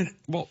disappointed.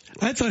 Well,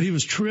 I thought he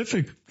was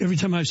terrific every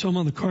time I saw him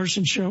on the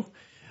Carson show.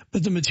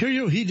 But the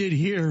material he did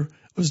here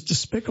was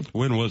despicable.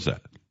 When was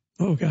that?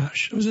 Oh,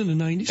 gosh. It was in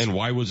the 90s. And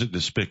why was it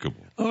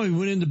despicable? Oh, he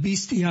went into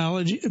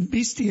bestiality.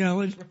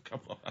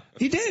 Come on.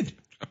 He did.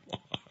 Come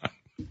on.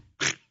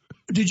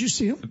 Did you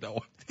see him?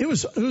 No. It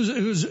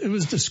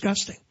was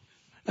disgusting.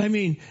 I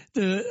mean,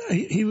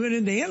 he went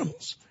into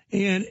animals.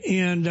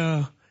 And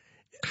I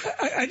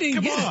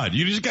didn't Come on.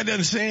 You just got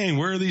done saying,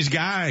 where are these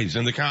guys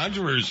and the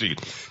controversy?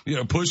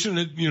 Pushing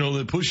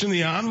it, pushing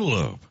the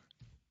envelope.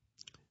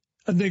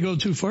 Did they go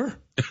too far?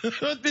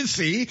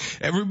 See,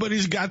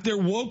 everybody's got their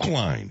woke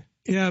line.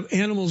 Yeah,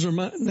 animals are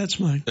mine. That's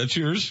mine. That's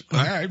yours? All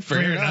right,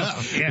 fair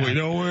enough. Yeah. We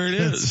know where it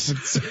is.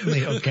 It's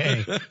certainly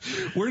okay.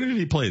 Where did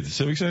he play? The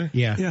Civic Center?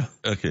 Yeah.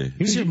 Okay.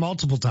 He was here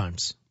multiple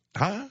times.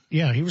 Huh?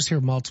 Yeah, he was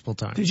here multiple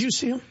times. Did you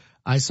see him?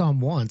 I saw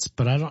him once,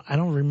 but I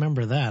don't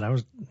remember that. I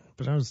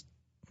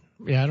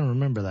don't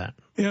remember that.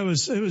 Yeah,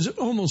 it was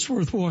almost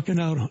worth walking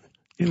out on.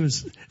 It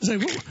was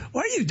like,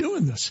 why are you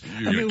doing this?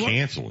 You're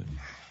canceling.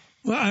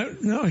 Well,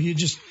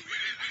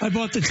 I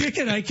bought the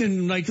ticket. I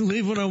can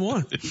leave when I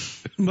want.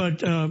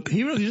 But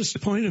he really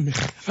disappointed me.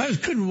 I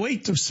couldn't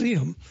wait to see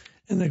him.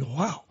 And they go,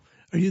 wow,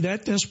 are you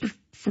that desperate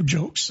for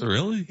jokes?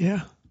 Really?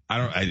 Yeah.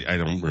 I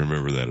don't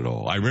remember that at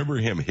all. I remember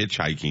him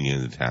hitchhiking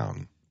into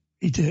town.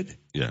 He did?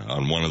 Yeah,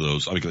 on one of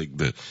those, like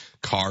the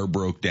car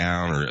broke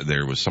down or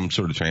there was some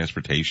sort of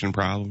transportation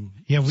problem.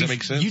 Yeah, does that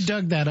make sense? You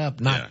dug that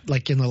up,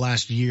 like in the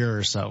last year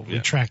or so. We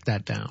tracked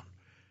that down.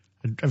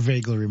 I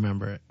vaguely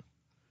remember it.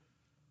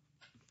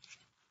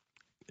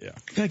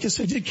 Yeah. I guess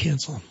I did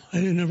cancel them. I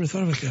never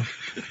thought of it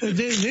that.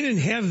 They didn't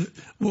have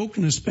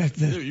wokeness back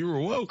then. You were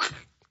woke.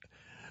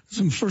 It's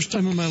the first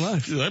time in my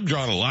life. Dude, I'm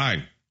drawing a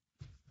line.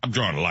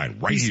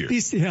 Right here.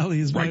 Bestiality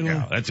is my line. line.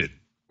 Now. That's it.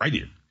 Right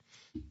here.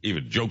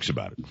 Even jokes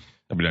about it.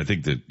 I mean, I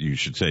think that you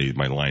should say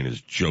my line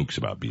is jokes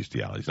about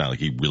bestiality. It's not like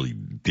he really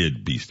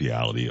did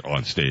bestiality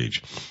on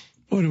stage.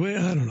 I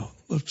don't know.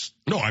 Let's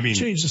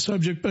change the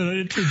subject,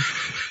 but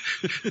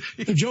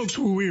the jokes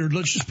were weird.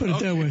 Let's just put it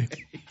that way.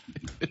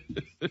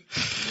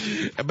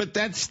 But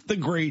that's the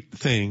great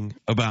thing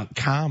about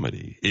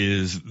comedy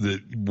is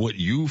that what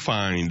you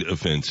find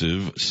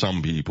offensive,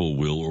 some people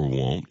will or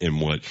won't,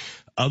 and what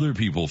other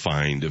people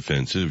find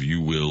offensive,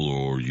 you will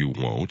or you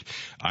won't.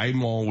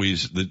 I'm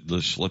always,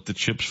 let's let the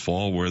chips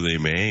fall where they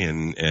may,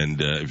 and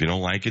if you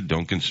don't like it,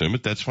 don't consume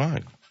it, that's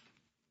fine.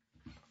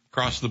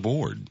 Across the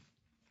board.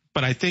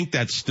 But I think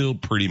that still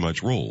pretty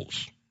much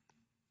rolls.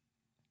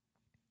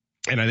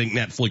 And I think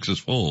Netflix is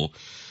full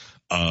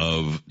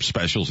of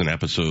specials and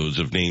episodes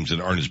of names that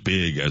aren't as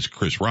big as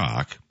Chris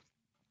Rock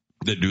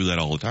that do that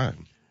all the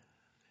time.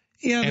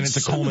 Yeah, and it's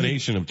a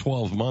culmination of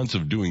 12 months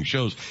of doing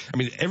shows. I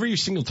mean, every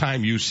single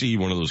time you see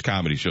one of those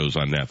comedy shows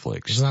on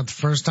Netflix. It's not the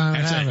first time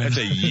it happened. That's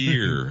a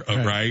year,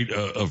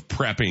 of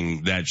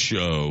prepping that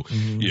show,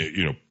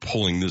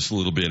 pulling this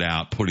little bit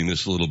out, putting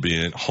this little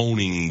bit,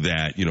 honing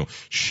that,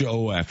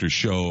 show after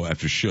show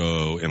after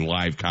show in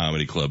live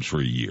comedy clubs for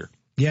a year.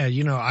 Yeah,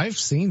 I've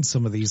seen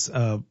some of these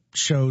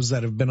shows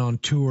that have been on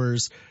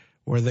tours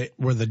where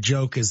the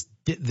joke is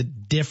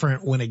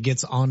different when it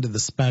gets onto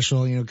the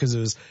special, because it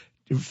was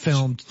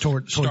filmed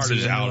towards started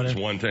the out as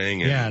one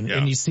thing.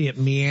 And you see it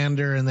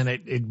meander and then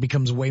it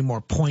becomes way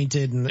more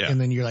pointed and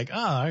then you're like,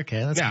 oh, okay,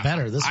 that's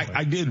better this way.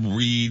 I did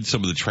read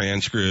some of the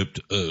transcript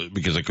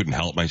because I couldn't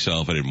help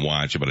myself. I didn't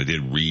watch it, but I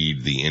did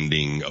read the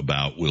ending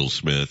about Will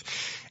Smith.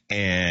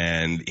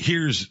 And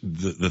here's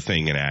the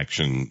thing in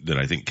action that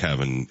I think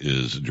Kevin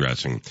is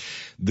addressing.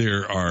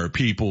 There are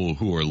people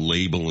who are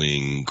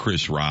labeling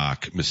Chris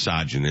Rock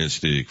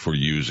misogynistic for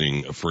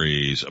using a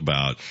phrase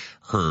about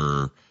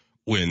her,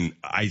 when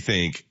I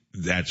think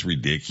that's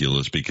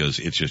ridiculous because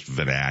it's just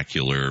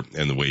vernacular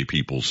and the way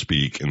people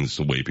speak and it's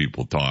the way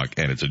people talk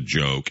and it's a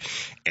joke.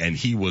 And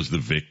he was the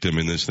victim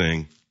in this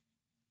thing.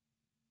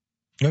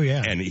 Oh,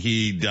 yeah. And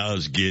he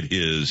does get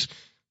his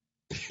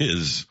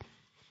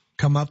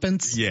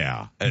comeuppance?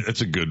 Yeah,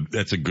 that's a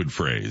good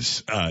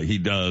phrase. He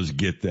does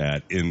get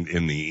that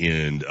in the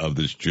end of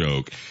this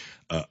joke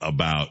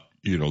about,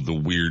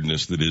 the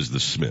weirdness that is the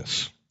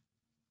Smiths.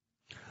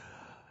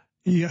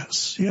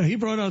 Yes. Yeah, he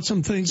brought out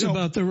some things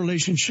about their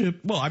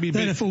relationship. Well, I mean,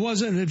 that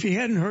if you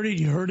hadn't heard it,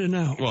 you heard it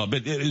now. Well,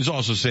 but it's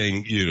also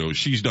saying,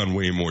 she's done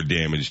way more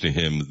damage to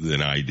him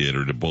than I did,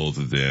 or to both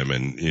of them.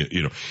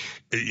 And,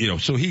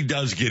 so he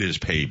does get his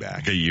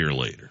payback a year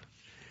later.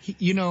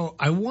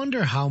 I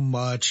wonder how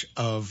much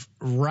of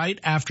right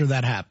after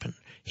that happened.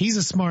 He's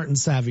a smart and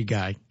savvy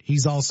guy.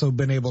 He's also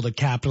been able to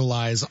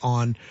capitalize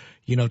on,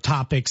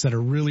 topics that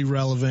are really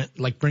relevant,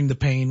 like Bring the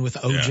Pain with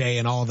OJ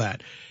and all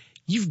that.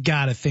 You've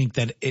got to think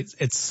that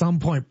at some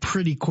point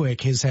pretty quick,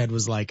 his head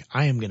was like,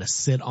 I am going to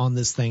sit on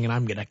this thing and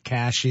I'm going to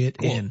cash it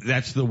in.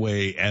 That's the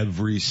way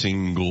every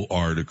single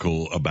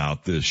article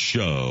about this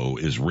show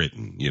is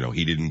written.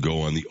 He didn't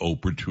go on the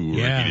Oprah tour.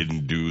 Yeah. He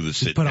didn't do the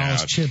sit down. Put all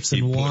his chips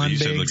in one big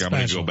said, look, I'm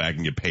going to go special. back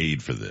and get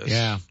paid for this.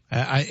 Yeah.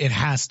 It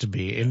has to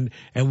be. And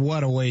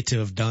what a way to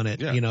have done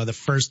it. Yeah. The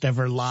first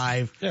ever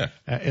live. Yeah.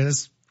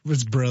 It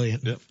was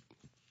brilliant. Yep.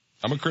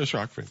 I'm a Chris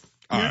Rock fan.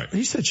 All right.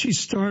 He said she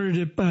started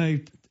it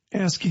by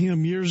asking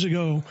him years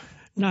ago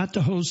not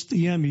to host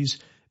the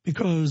Emmys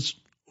because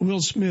Will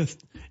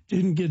Smith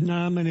didn't get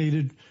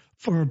nominated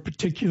for a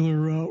particular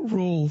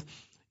role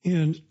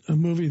in a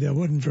movie that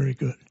wasn't very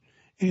good.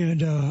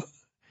 And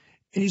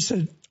he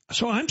said,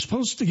 so I'm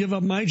supposed to give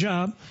up my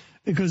job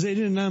because they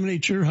didn't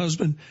nominate your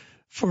husband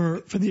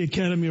for the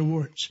Academy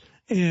Awards.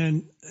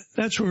 And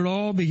that's where it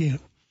all began.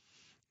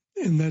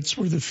 And that's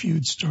where the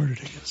feud started,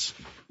 I guess.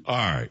 All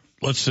right,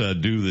 let's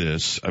do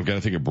this. I've got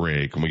to take a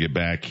break. When we get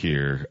back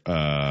here,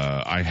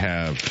 I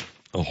have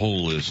a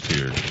whole list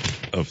here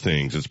of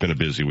things. It's been a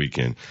busy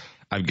weekend.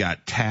 I've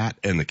got Tat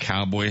and the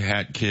Cowboy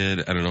Hat Kid.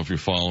 I don't know if you're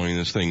following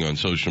this thing on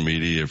social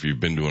media, if you've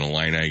been to an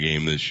Illini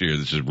game this year.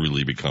 This has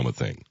really become a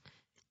thing.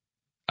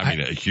 I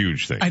mean, a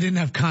huge thing. I didn't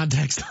have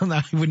context on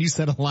that. When you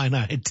said Illini,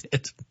 I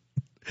did.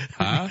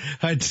 Huh?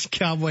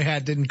 Cowboy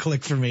hat didn't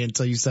click for me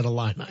until you said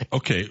Illini.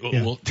 Okay,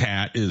 well,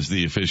 Tat is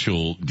the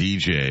official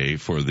DJ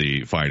for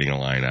the Fighting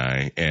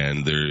Illini,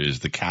 and there is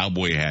the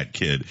Cowboy Hat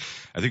Kid.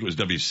 I think it was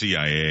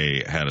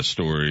WCIA had a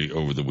story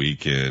over the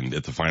weekend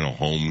at the final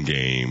home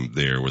game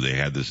there where they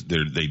had this,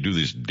 they do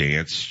this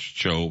dance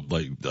show,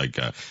 like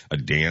a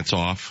dance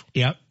off.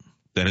 Yep.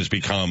 That has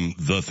become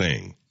the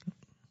thing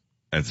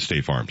at the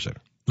State Farm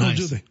Center. Nice.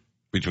 Oh, do they?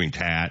 Between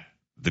Tat,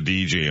 the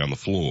DJ on the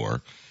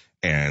floor,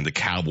 and the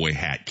Cowboy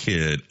Hat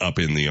Kid up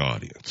in the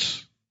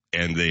audience.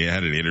 And they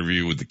had an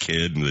interview with the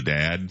kid and the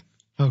dad.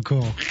 Oh,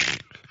 cool.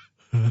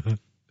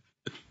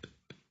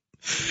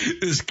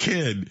 This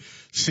kid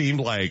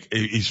seemed like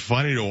he's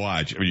funny to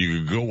watch. I mean, you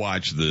could go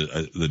watch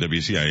the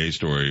WCIA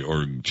story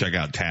or check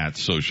out Tat's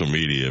social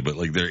media, but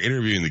like they're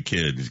interviewing the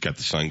kid. He's got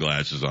the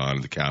sunglasses on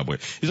and the cowboy.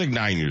 He's like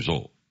 9 years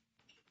old.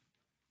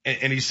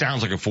 And he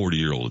sounds like a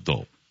 40-year-old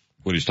adult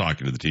when he's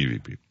talking to the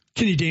TV people.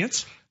 Can he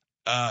dance?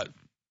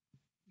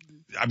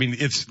 I mean,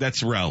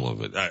 that's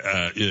relevant,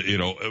 but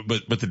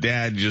the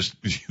dad just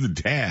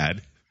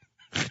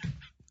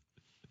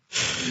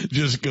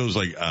goes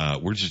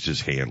like, we're just his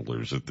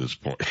handlers at this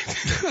point.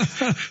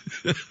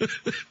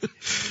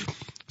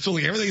 So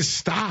like everything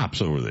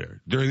stops over there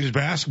during these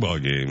basketball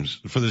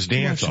games for this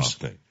dance off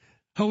thing.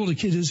 How old a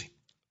kid is he?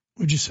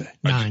 What'd you say?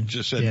 9. I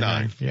just said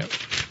 9. Yep.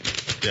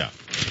 Yeah.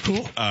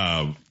 Cool.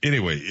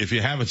 Anyway, if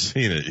you haven't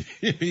seen it,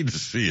 you need to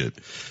see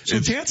it. So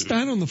Tat's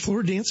down on the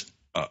floor dancing?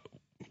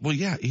 Well,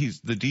 yeah,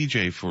 he's the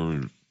DJ for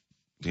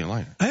the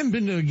Illini. I haven't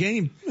been to a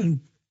game in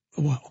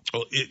a while.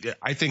 Well,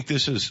 I think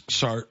this is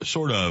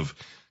sort of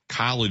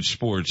college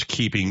sports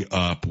keeping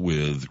up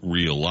with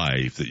real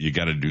life, that you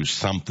got to do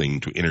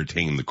something to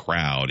entertain the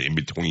crowd in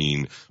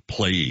between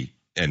play.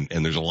 And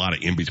there's a lot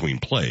of in between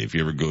play. If you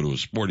ever go to a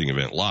sporting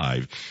event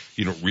live,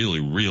 you don't really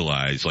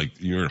realize, like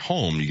you're at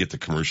home, you get the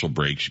commercial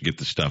breaks, you get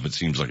the stuff. It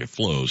seems like it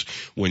flows.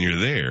 When you're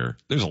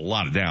there's a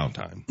lot of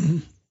downtime. Mm-hmm.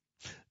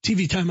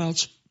 TV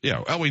timeouts.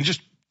 Yeah. I mean, just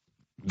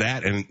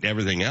that and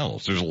everything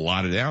else. There's a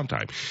lot of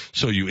downtime.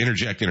 So you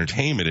interject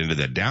entertainment into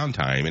that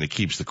downtime and it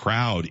keeps the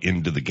crowd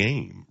into the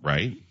game,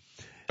 right?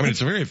 I mean,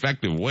 it's a very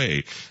effective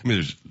way. I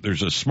mean,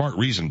 there's a smart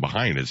reason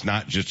behind it. It's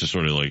not just to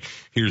sort of like,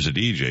 here's a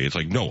DJ. It's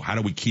like, no, how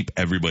do we keep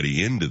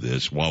everybody into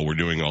this while we're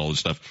doing all the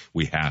stuff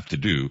we have to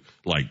do,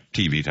 like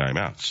TV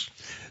timeouts?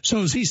 So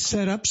is he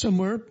set up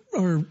somewhere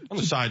or on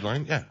the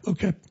sideline? Yeah.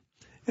 Okay.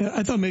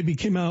 I thought maybe he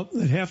came out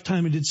at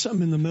halftime and did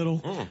something in the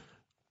middle. Oh.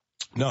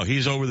 No,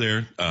 he's over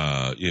there,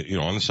 on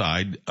the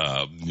side,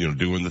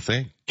 doing the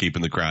thing,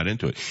 keeping the crowd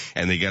into it.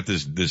 And they got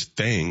this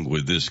thing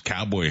with this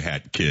Cowboy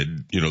Hat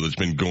Kid, that's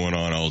been going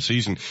on all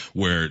season,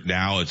 where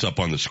now it's up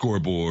on the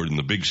scoreboard and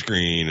the big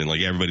screen, and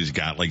like everybody's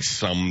got like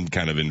some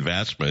kind of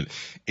investment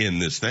in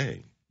this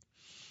thing.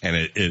 And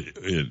it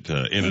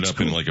ended up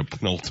in like a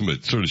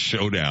penultimate sort of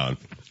showdown.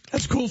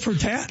 That's cool for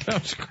Tat.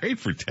 That's great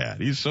for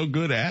Tat. He's so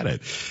good at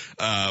it.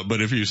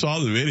 But if you saw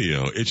the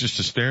video, it's just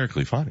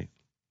hysterically funny.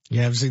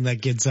 Yeah, I've seen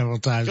that kid several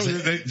times.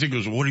 He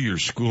goes, what do your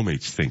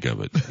schoolmates think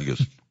of it? He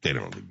goes, They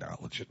don't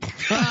acknowledge it.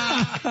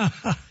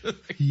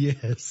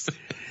 Yes.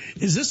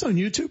 Is this on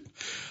YouTube?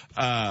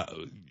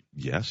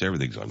 Yes,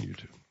 everything's on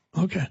YouTube.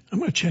 Okay. I'm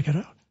going to check it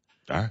out.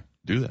 All right.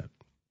 Do that.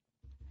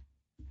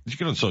 You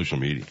get on social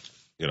media.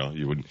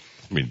 You wouldn't,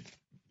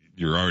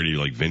 you're already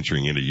like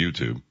venturing into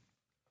YouTube.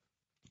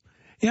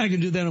 Yeah, I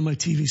can do that on my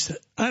TV set.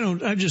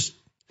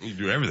 You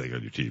do everything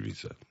on your TV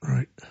set.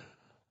 Right.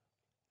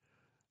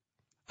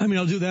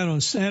 I'll do that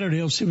on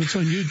Saturday. I'll see what's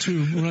on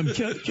YouTube when I'm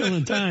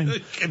killing time. You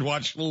can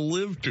watch the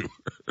Live Tour.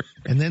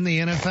 And then the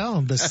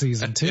NFL this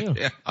season, too.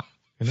 Yeah.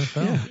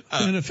 NFL. Yeah,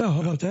 NFL. How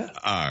about that?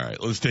 All right.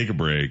 Let's take a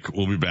break.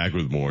 We'll be back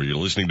with more. You're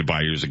listening to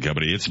Byers &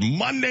 Company. It's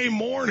Monday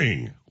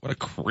morning. What a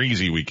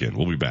crazy weekend.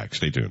 We'll be back.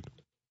 Stay tuned.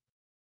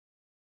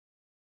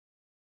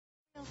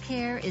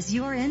 Care is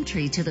your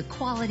entry to the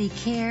quality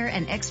care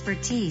and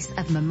expertise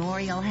of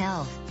Memorial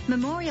Health.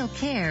 Memorial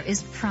Care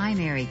is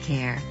primary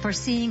care,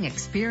 foreseeing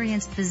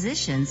experienced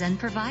physicians and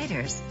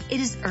providers.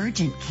 It is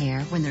urgent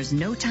care when there's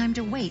no time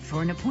to wait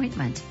for an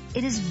appointment.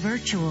 It is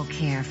virtual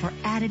care for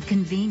added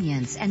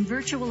convenience and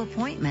virtual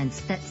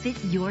appointments that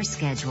fit your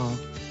schedule.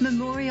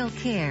 Memorial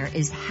Care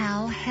is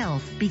how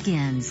health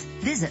begins.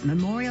 Visit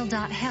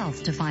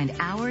memorial.health to find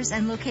hours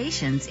and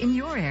locations in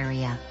your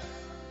area.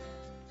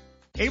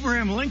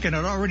 Abraham Lincoln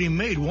had already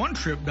made one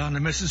trip down the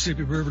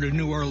Mississippi River to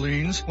New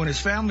Orleans when his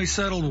family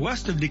settled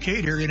west of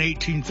Decatur in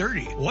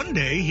 1830. One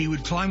day, he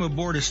would climb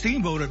aboard a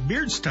steamboat at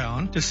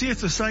Beardstown to see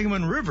if the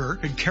Sangamon River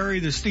could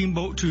carry the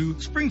steamboat to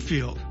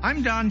Springfield.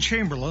 I'm Don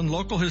Chamberlain,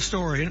 local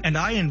historian, and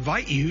I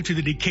invite you to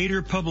the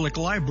Decatur Public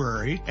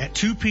Library at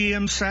 2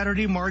 p.m.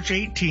 Saturday, March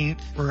 18th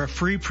for a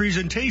free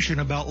presentation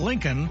about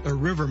Lincoln, the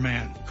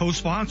Riverman,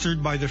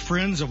 co-sponsored by the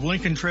Friends of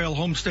Lincoln Trail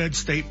Homestead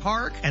State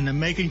Park and the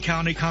Macon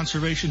County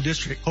Conservation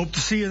District. Hope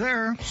to see you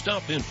there.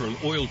 Stop in for an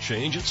oil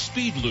change at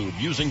Speed Lube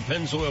using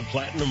Pennzoil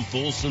Platinum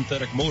Full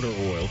Synthetic Motor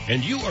Oil,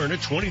 and you earn a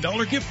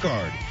 $20 gift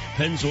card.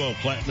 Pennzoil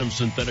Platinum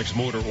Synthetics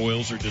Motor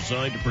Oils are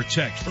designed to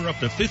protect for up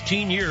to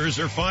 15 years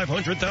or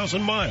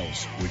 500,000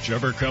 miles,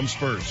 whichever comes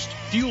first.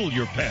 Fuel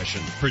your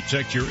passion.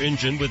 Protect your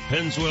engine with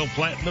Pennzoil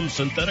Platinum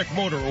Synthetic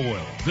Motor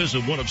Oil.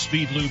 Visit one of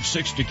Speed Lube's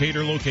 6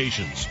 Decatur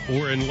locations,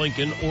 or in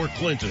Lincoln or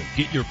Clinton.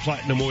 Get your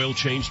platinum oil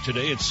change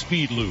today at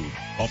Speed Lube.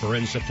 Offer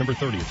ends September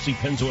 30th. See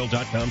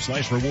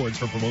pennzoil.com/rewards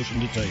for promotion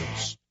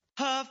details.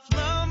 Huff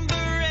Lumber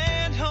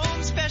and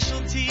Home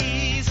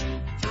Specialties.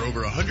 For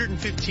over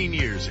 115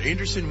 years,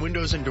 Anderson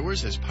Windows and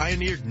Doors has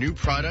pioneered new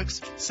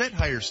products, set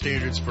higher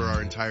standards for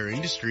our entire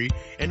industry,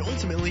 and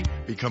ultimately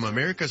become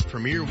America's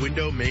premier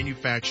window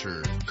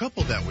manufacturer.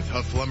 Couple that with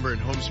Huff Lumber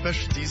and Home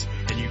Specialties,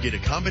 and you get a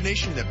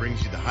combination that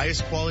brings you the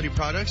highest quality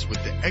products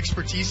with the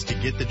expertise to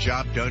get the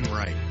job done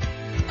right.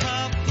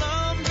 Huff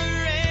Lumber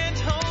and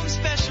Home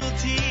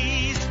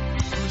Specialties.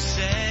 Who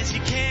says you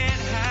can't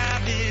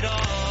have it all?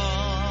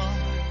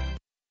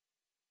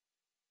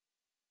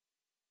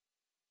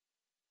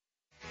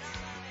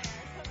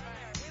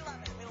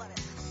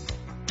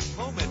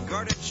 Home and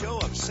Garden Show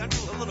of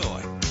Central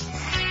Illinois.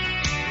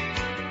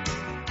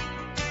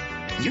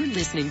 You're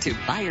listening to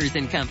Byers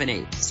 &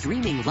 Company,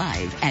 streaming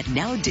live at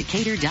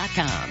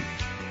nowdecatur.com.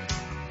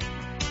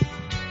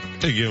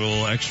 Hey, give a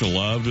little extra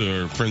love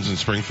to our friends in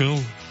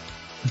Springfield.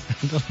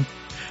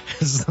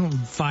 Some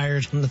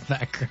fired in the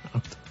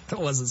background. That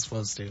wasn't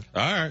supposed to. All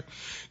right.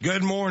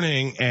 Good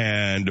morning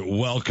and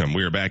welcome.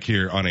 We are back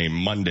here on a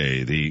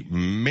Monday. The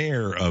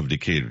mayor of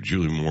Decatur,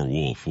 Julie Moore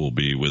Wolf, will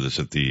be with us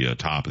at the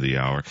top of the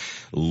hour.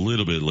 A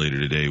little bit later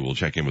today, we'll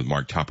check in with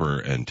Mark Tupper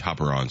and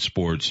Tupper on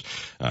Sports.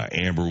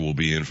 Amber will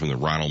be in from the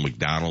Ronald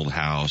McDonald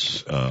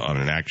House on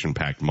an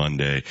action-packed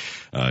Monday.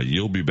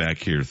 You'll be back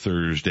here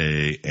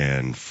Thursday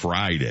and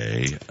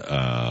Friday. You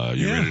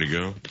ready to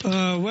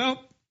go?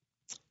 Well,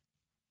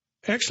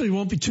 actually, it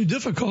won't be too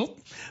difficult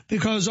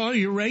because all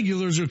your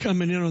regulars are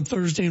coming in on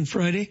Thursday and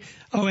Friday.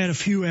 I'll add a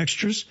few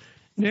extras.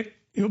 Nick,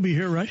 you'll be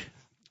here, right?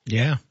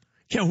 Yeah.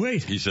 Can't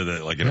wait. He said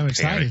that like in I'm a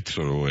excited. panic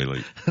sort of way.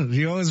 Like,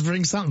 you always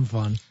bring something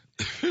fun.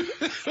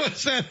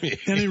 What's that mean?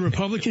 Any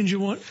Republicans you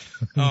want?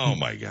 Oh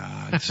my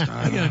God! Stop.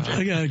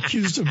 I got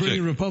accused of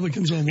bringing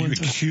Republicans on one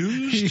time.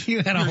 Accused?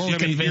 You had a whole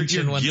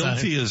convention you're one time.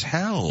 guilty as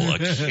hell.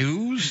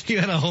 Accused? You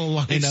had a whole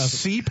lineup.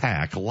 It's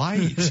CPAC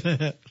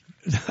light.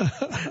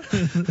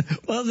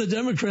 Well, the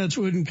Democrats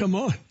wouldn't come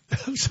on,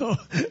 so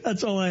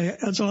that's all I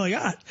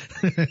got.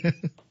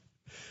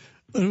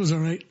 But it was all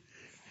right.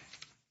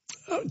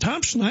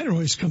 Tom Schneider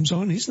always comes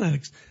on. He's not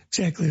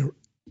exactly a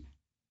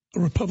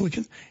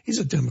Republican. He's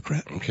a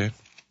Democrat. Okay.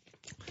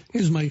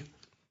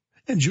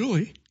 And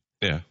Julie.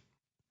 Yeah.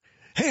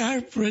 Hey,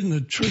 I read in the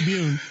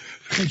Tribune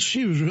that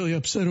she was really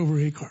upset over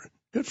Acorn.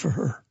 Good for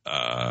her.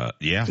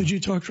 Yeah. Did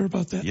you talk to her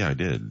about that? Yeah, I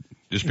did.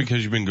 Just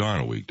because you've been gone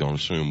a week, don't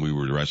assume we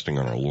were resting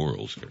on our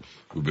laurels here.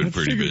 We've been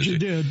pretty busy. You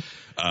did.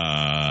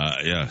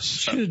 Yes.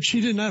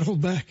 She did not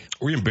hold back.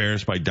 Were you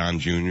embarrassed by Don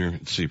Jr.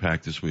 at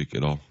CPAC this week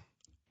at all?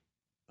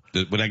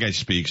 When that guy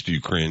speaks, do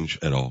you cringe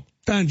at all?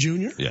 Don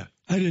Jr.? Yeah.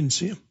 I didn't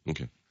see him.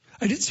 Okay.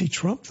 I did see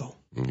Trump, though.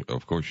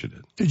 Of course you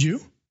did. Did you?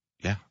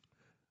 Yeah.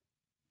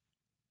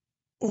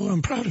 Well,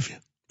 I'm proud of you.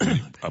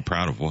 I'm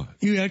proud of what?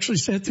 You actually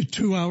sat through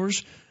 2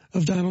 hours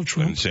of Donald I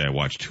Trump. didn't say I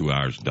watched 2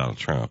 hours of Donald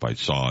Trump. I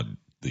saw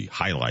the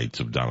highlights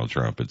of Donald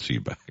Trump at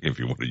CPAC, if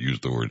you want to use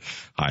the word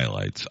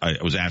highlights. I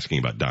was asking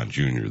about Don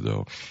Jr.,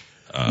 though.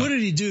 What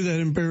did he do that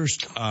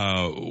embarrassed?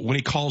 When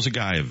he calls a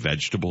guy a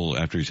vegetable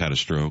after he's had a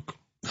stroke.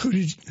 Who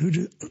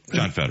did?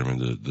 John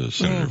Fetterman, the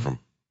senator from.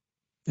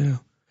 Yeah.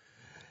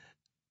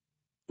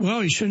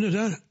 Well, he shouldn't have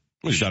done it.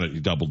 Well, he's done it. He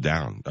doubled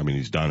down. I mean,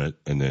 he's done it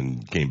and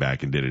then came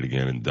back and did it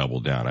again and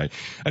doubled down.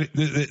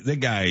 The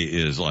guy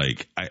is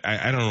like,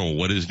 I don't know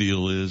what his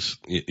deal is.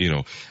 You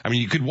know, I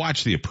mean, you could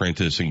watch The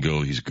Apprentice and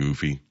go, he's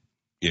goofy.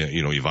 Yeah,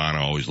 you know, Ivana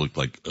always looked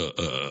like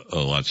a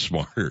lot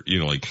smarter.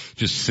 You know, like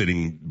just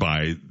sitting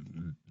by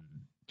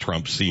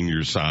Trump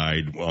Sr.'s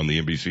side on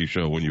the NBC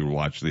show when you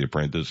watch The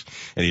Apprentice,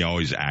 and he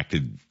always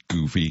acted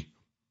goofy.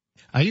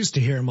 I used to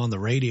hear him on the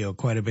radio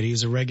quite a bit. He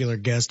was a regular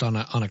guest on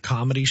a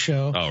comedy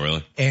show. Oh,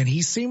 really? And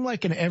he seemed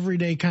like an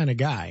everyday kind of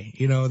guy,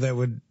 you know, that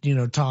would, you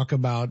know, talk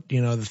about,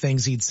 you know, the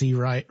things he'd see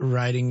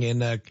writing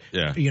in a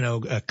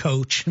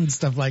Coach and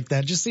stuff like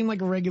that. Just seemed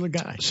like a regular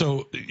guy.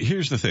 So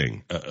here's the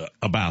thing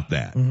about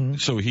that. Mm-hmm.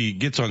 So he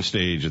gets on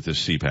stage at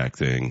this CPAC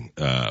thing,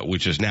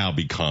 which has now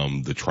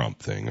become the Trump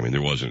thing. I mean,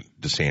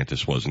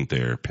 DeSantis wasn't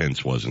there.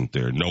 Pence wasn't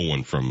there. No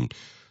one from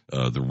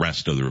the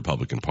rest of the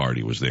Republican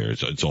Party was there.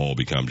 It's all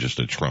become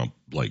just a Trump,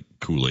 like,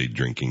 Kool-Aid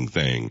drinking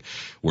thing,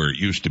 where it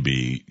used to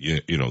be,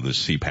 you know,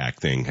 this CPAC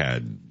thing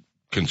had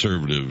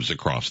conservatives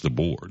across the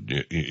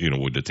board, you know,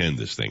 would attend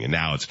this thing. And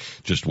now it's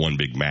just one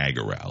big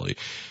MAGA rally.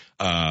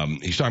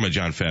 He's talking about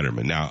John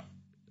Fetterman. Now,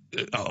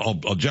 I'll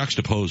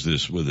juxtapose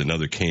this with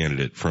another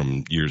candidate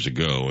from years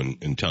ago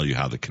and tell you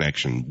how the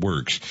connection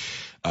works.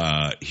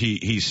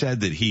 He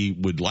said that he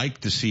would like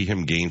to see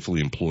him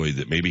gainfully employed,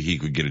 that maybe he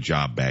could get a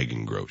job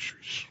bagging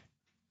groceries.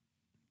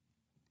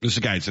 This is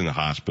a guy that's in the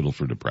hospital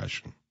for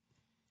depression.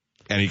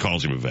 And he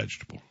calls him a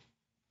vegetable.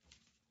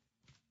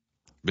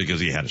 Because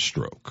he had a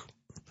stroke.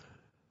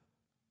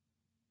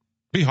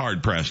 Be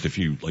hard pressed if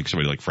you, like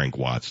somebody like Frank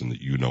Watson that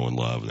you know and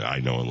love, and that I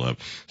know and love,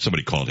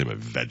 somebody called him a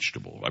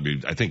vegetable. I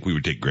mean, I think we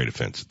would take great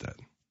offense at that.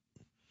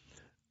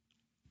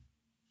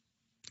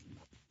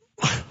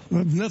 I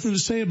have nothing to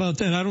say about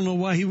that. I don't know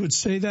why he would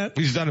say that.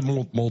 He's done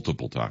it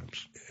multiple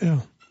times. Yeah.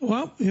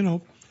 Well, you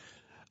know,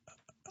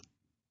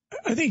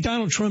 I think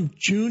Donald Trump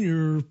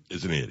Jr.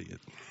 is an idiot.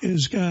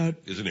 Is an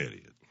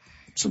idiot.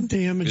 Some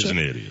damage. Is an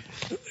idiot.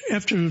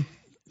 After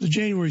the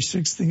January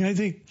 6th thing, I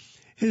think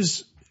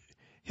his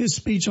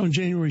speech on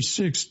January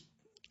 6th,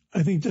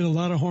 I think, did a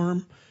lot of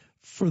harm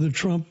for the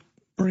Trump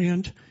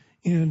brand.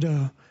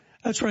 And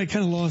that's where I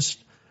kind of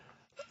lost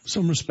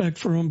some respect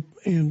for him,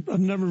 and I've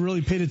never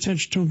really paid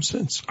attention to him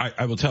since.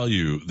 I will tell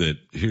you that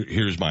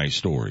here's my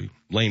story.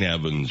 Lane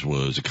Evans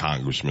was a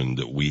congressman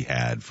that we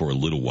had for a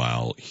little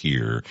while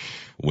here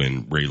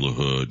when Ray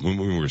LaHood, when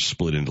we were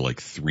split into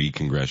like 3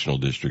 congressional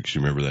districts.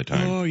 You remember that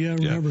time? Oh, yeah, I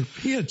remember.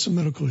 He had some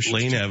medical issues.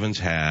 Lane Evans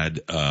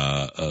had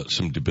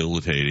some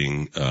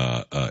debilitating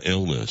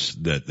illness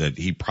that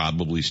he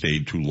probably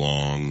stayed too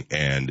long,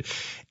 and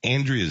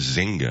Andrea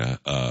Zinga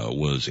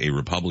was a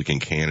Republican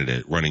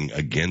candidate running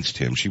against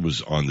him. She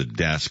was on the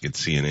desk at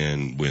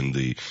CNN when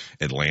the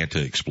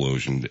Atlanta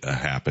explosion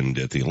happened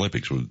at the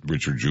Olympics with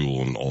Richard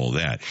Jewell and all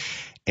that.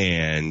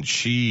 And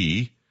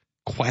she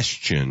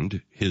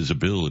questioned his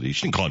ability.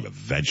 She didn't call him a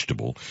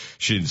vegetable.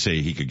 She didn't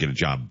say he could get a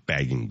job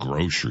bagging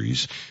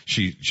groceries.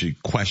 She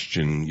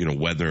questioned, you know,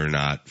 whether or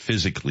not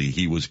physically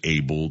he was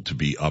able to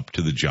be up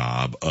to the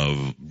job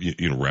of,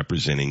 you know,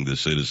 representing the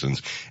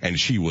citizens. And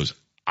she was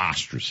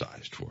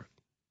ostracized for it.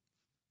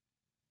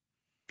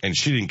 And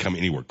she didn't come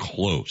anywhere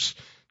close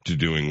to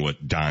doing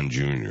what Don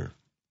Jr.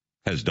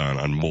 has done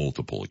on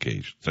multiple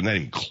occasions. So not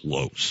even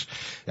close.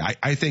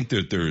 I think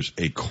that there's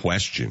a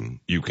question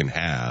you can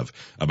have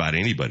about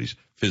anybody's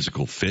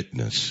physical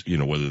fitness, you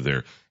know, whether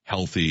they're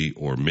healthy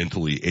or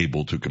mentally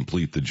able to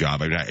complete the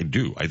job. I mean, I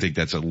do. I think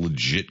that's a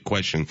legit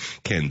question.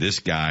 Can this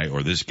guy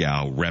or this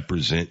gal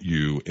represent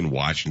you in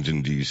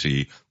Washington,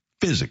 D.C.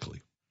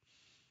 physically?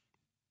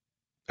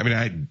 I mean,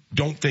 I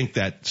don't think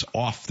that's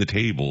off the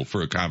table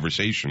for a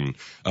conversation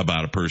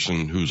about a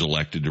person who's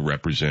elected to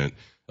represent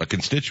a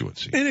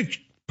constituency. And it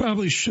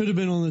probably should have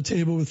been on the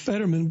table with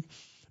Fetterman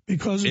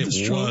because of the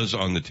stroke. It was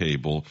on the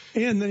table.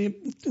 And then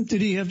did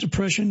he have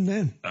depression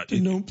then?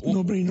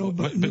 Nobody know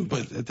about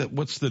it. But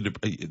what's the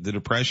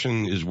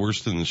depression is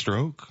worse than the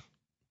stroke?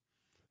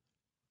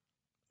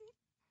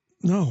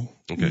 No.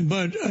 Okay.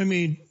 But, I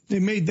mean, they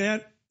made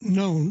that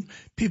known.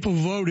 People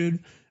voted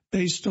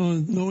based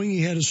on knowing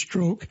he had a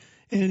stroke,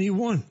 and he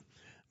won.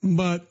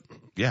 But,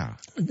 yeah,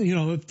 you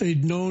know, if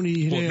they'd known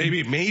he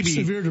had maybe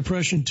severe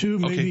depression too,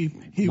 maybe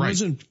he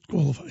wasn't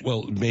qualified.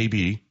 Well,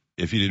 maybe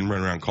if you didn't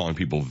run around calling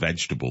people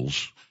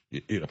vegetables,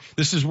 you know,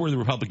 this is where the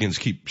Republicans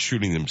keep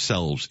shooting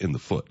themselves in the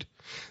foot.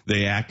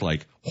 They act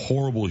like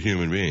horrible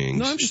human beings.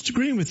 No, I'm just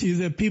agreeing with you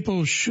that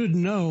people should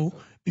know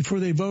before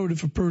they vote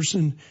if a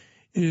person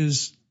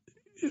is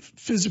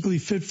physically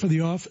fit for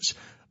the office.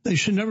 They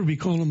should never be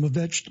calling them a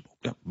vegetable.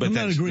 Yeah, but I'm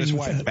not agreeing that's with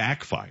why that. It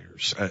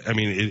backfires. I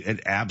mean,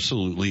 it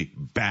absolutely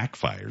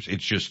backfires.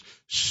 It's just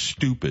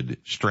stupid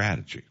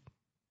strategy.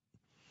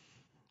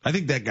 I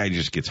think that guy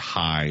just gets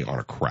high on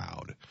a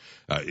crowd.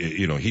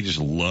 He just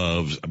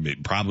loves,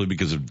 probably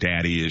because of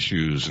daddy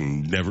issues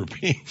and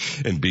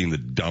being the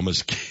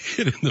dumbest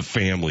kid in the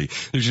family.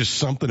 There's just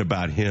something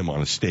about him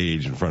on a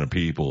stage in front of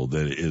people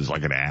that is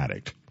like an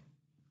addict.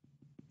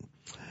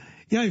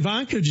 Yeah,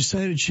 Ivanka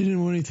decided she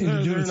didn't want anything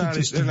to do with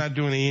it. They're not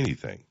doing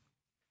anything.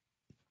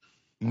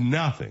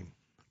 Nothing.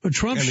 But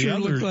Trump sure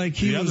looked like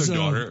he was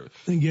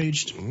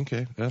engaged.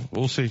 Okay, well,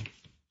 we'll see.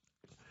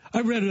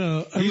 I read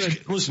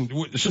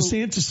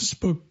DeSantis'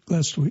 book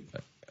last week.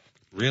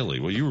 Really?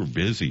 Well, you were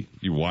busy.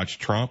 You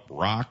watched Trump,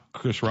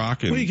 Chris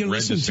Rock, and you can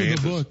listen DeSantis.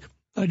 To the book.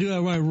 I do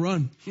that when I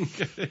run.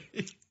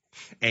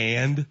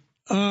 And?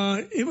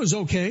 It was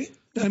okay.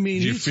 I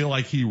mean, do you feel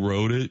like he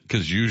wrote it?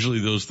 Because usually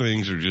those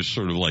things are just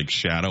sort of like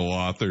shadow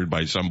authored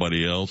by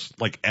somebody else,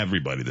 like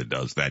everybody that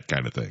does that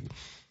kind of thing.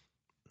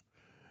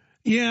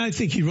 Yeah, I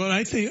think he wrote.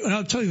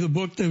 I'll tell you the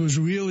book that was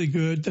really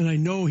good that I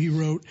know he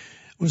wrote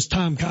was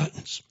Tom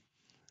Cotton's.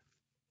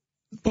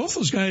 Both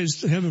those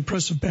guys have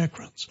impressive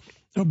backgrounds.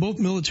 They're both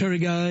military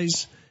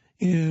guys,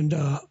 and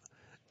I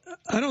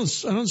don't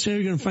say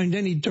you're going to find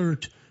any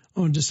dirt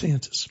on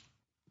DeSantis.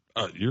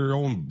 Your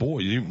own boy.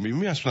 You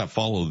must not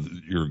follow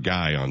your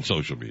guy on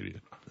social media.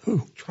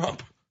 Who?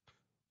 Trump.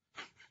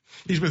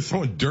 He's been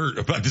throwing dirt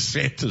about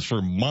DeSantis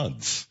for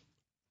months.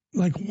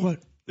 Like what?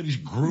 That he's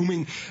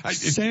grooming.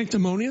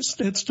 Sanctimonious?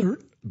 That's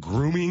dirt.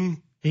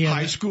 Grooming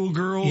high school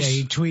girls? Yeah,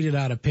 he tweeted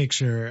out a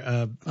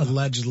picture,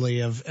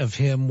 allegedly of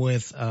him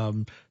with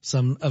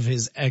some of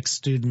his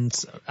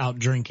ex-students out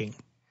drinking.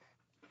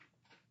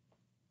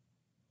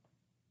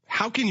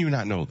 How can you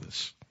not know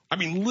this? I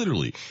mean,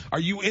 literally,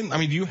 do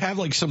you have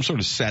like some sort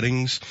of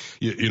settings,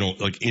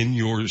 like in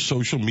your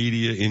social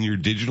media, in your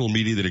digital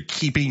media that are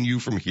keeping you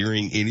from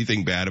hearing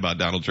anything bad about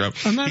Donald Trump?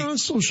 I'm not on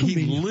social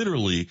media. He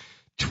literally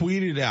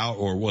tweeted out,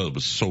 or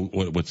what's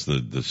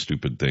the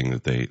stupid thing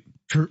that they...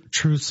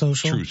 Truth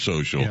Social? Truth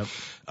Social. Yep.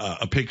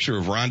 A picture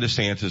of Ron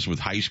DeSantis with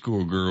high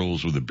school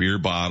girls with a beer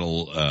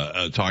bottle,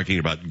 talking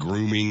about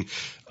grooming,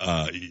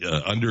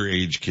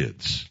 underage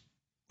kids.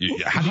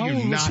 How do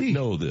you not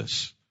know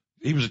this?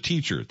 He was a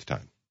teacher at the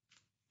time.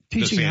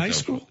 Teaching high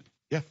school?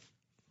 Yeah.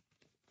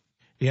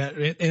 Yeah,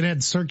 it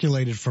had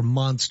circulated for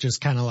months,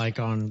 just kind of like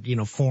on,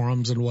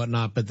 forums and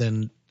whatnot, but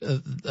then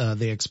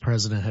the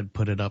ex-president had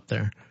put it up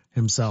there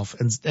himself.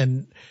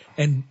 And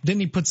didn't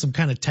he put some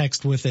kind of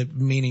text with it,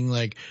 meaning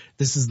like,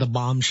 this is the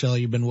bombshell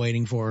you've been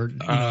waiting for?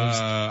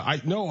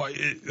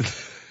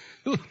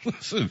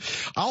 Listen,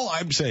 all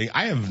I'm saying,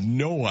 I have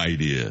no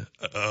idea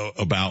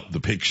about the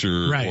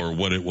picture or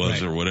what it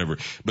was or whatever.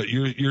 But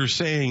you're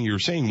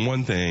saying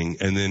one thing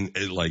and then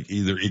like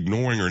either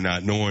ignoring or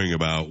not knowing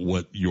about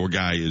what your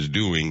guy is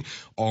doing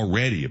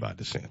already about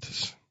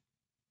DeSantis.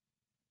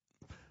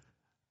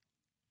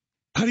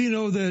 How do you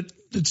know that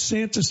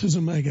DeSantis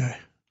isn't my guy?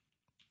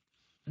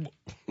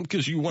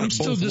 Because you want it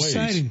both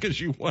ways. Because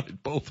you want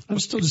it both ways. I'm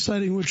still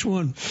deciding which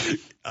one.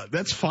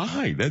 That's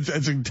fine.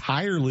 That's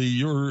entirely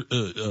your,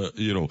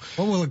 What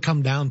will it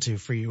come down to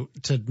for you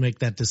to make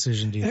that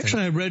decision, do you think?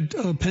 Actually, I read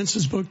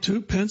Pence's book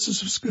too.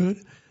 Pence's was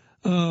good.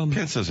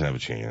 Pence doesn't have a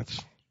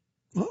chance.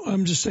 Well,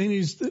 I'm just saying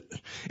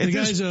the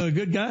guy's a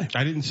good guy.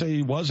 I didn't say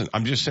he wasn't.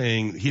 I'm just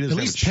saying he doesn't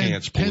have a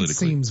chance politically. Pence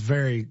seems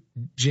very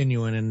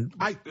genuine, and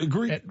I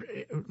agree.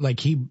 Like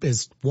he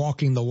is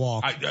walking the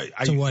walk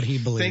to what he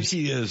believes. I think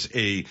he is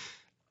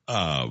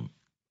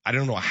I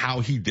don't know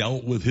how he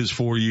dealt with his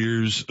 4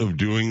 years of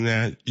doing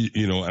that,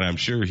 and I'm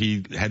sure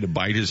he had to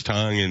bite his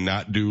tongue and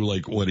not do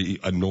like what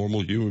a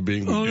normal human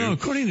being would do. No,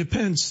 according to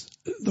Pence,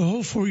 the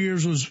whole 4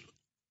 years was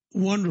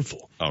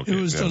wonderful. Okay, it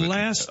was the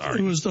last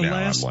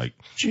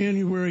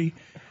January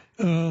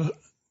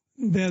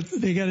that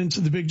they got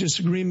into the big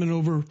disagreement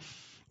over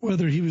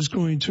whether he was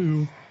going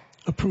to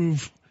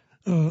approve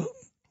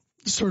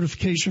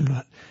certification or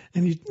not.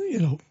 And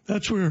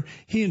that's where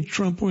he and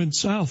Trump went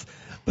south.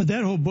 But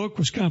that whole book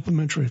was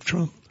complimentary of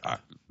Trump.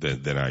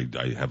 Then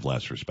I have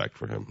less respect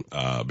for him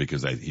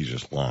because he's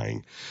just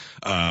lying.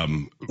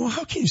 Well,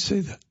 how can you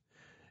say that?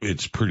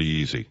 It's pretty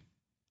easy.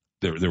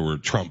 There were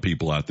Trump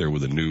people out there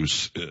with a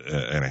noose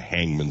and a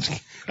hangman's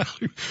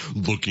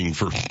looking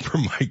for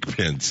Mike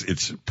Pence.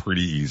 It's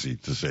pretty easy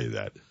to say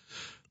that.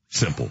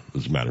 Simple,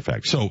 as a matter of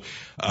fact. So,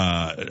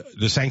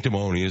 the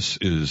sanctimonious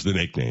is the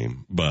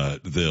nickname,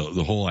 but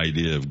the whole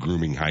idea of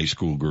grooming high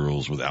school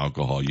girls with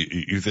alcohol,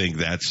 you think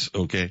that's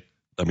okay?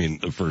 I mean,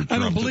 for Trump. I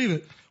don't believe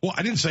it. Well,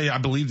 I didn't say I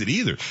believed it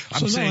either.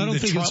 I'm saying I don't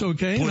think it's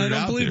okay. I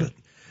don't believe it.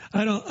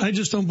 I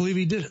just don't believe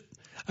he did it.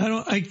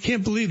 I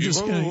can't believe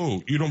this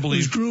guy. You don't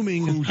believe was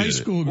grooming high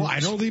school girls. Well, I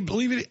don't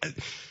believe it.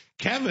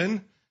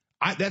 Kevin,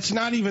 that's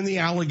not even the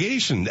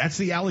allegation. That's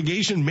the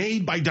allegation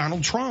made by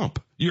Donald Trump,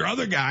 your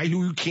other guy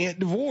who you can't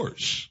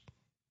divorce.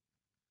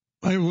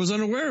 I was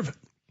unaware of it.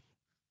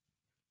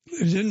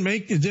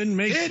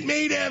 It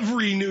made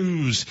every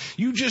news.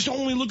 You just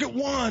only look at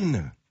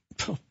one.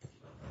 Oh,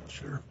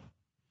 sure.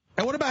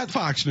 And what about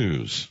Fox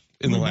News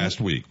in the last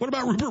week? What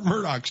about Rupert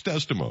Murdoch's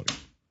testimony?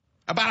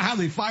 About how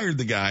they fired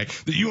the guy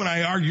that you and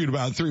I argued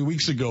about 3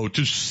 weeks ago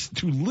to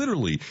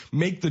literally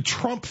make the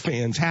Trump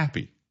fans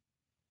happy.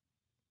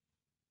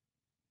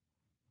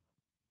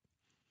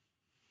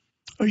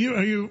 Are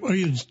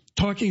you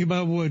talking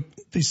about what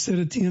they said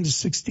at the end of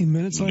 60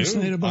 Minutes last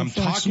night about I'm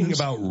Fox talking News?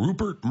 about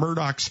Rupert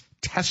Murdoch's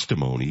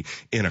testimony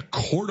in a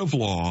court of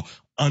law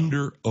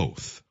under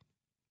oath.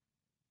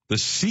 The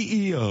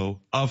CEO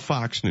of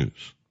Fox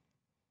News.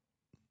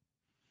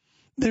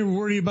 They were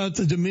worried about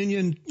the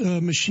Dominion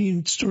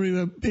machine story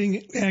about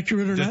being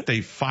accurate or That not?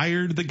 they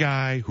fired the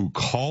guy who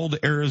called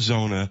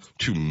Arizona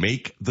to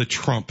make the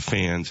Trump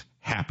fans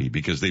happy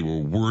because they were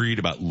worried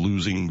about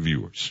losing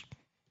viewers.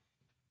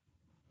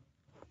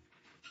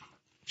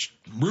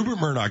 Rupert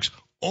Murdoch's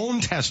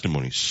own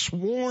testimony,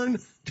 sworn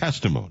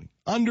testimony,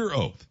 under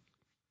oath,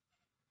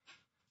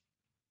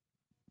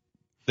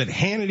 that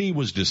Hannity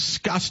was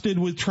disgusted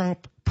with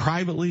Trump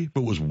privately,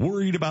 but was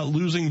worried about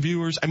losing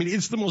viewers. I mean,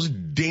 it's the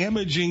most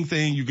damaging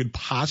thing you could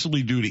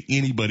possibly do to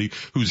anybody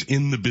who's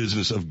in the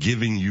business of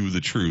giving you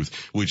the truth,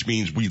 which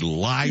means we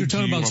lied to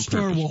you on purpose.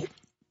 You're talking about Starwalt.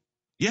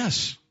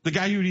 Yes, the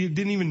guy you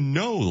didn't even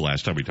know the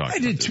last time we talked. I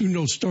did too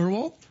know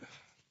Starwalt.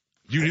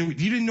 You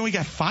didn't know he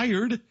got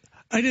fired?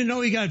 I didn't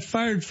know he got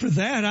fired for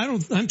that.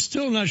 I'm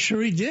still not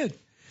sure he did.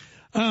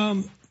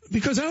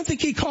 Because I don't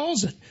think he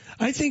calls it.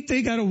 I think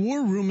they got a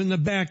war room in the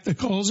back that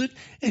calls it,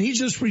 and he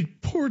just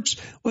reports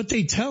what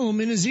they tell him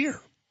in his ear.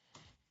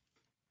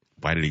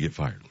 Why did he get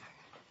fired?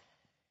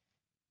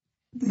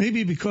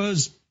 Maybe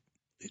because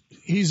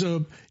he's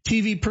a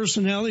TV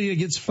personality that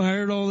gets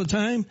fired all the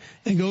time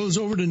and goes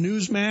over to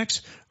Newsmax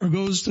or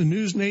goes to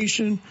News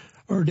Nation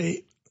or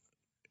to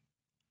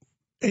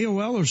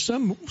AOL or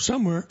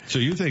somewhere. So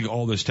you think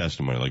all this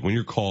testimony, like when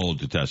you're called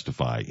to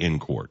testify in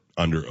court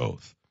under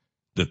oath,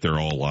 that they're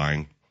all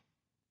lying?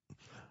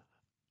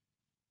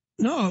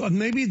 No,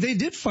 maybe they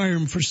did fire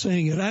him for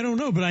saying it. I don't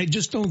know, but I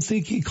just don't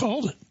think he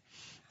called it.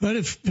 But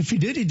if he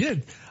did, he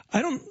did.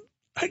 I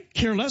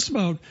care less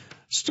about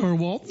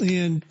Starwalt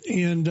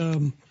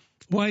and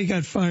why he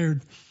got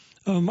fired.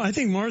 I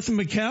think Martha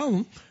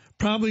McCallum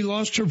probably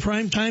lost her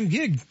primetime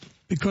gig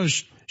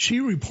because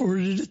she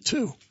reported it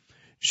too.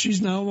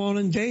 She's now on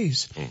in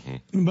days.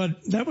 Mm-hmm.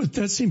 But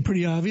that seemed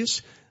pretty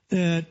obvious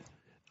that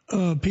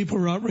people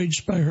were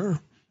outraged by her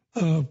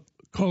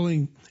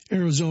calling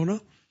Arizona.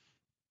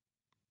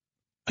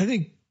 I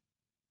think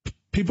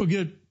people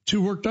get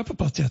too worked up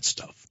about that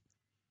stuff.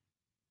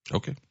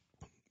 Okay.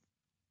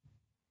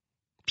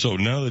 So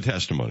none of the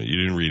testimony, you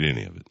didn't read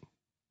any of it.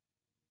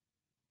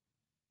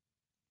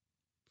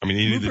 I mean,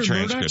 you need the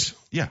transcript. Murdoch's?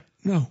 Yeah.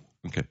 No.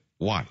 Okay.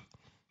 Why?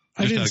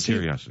 Just out of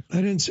curiosity.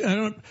 I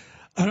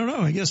don't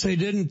know. I guess I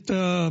didn't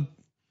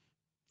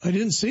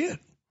see it.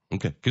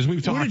 Okay. Because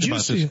we've talked Where did you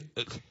about see this.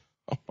 It?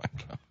 Oh my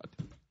God.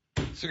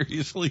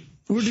 Seriously?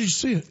 Where did you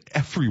see it?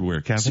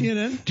 Everywhere, Kevin.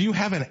 CNN? Do you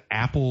have an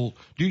Apple?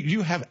 Do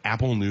you have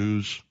Apple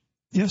News?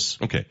 Yes.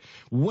 Okay.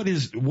 What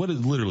is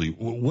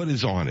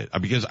on it?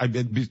 Because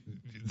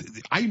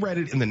I read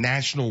it in the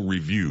National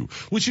Review,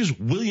 which is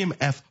William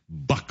F.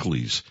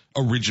 Buckley's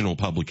original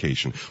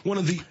publication. One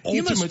of the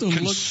ultimate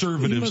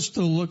conservatives. You must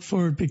have looked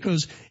for it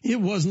because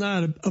it was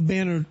not a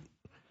banner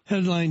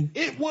headline.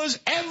 It was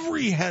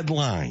every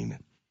headline.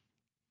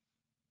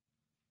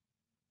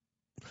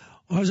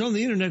 I was on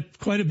the internet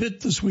quite a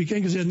bit this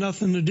weekend because I had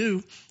nothing to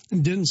do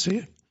and didn't see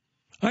it.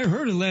 I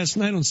heard it last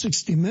night on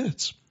 60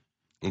 Minutes.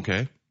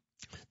 Okay.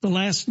 The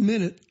last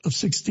minute of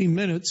 60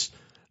 Minutes,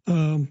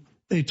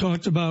 they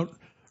talked about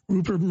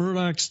Rupert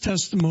Murdoch's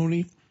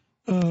testimony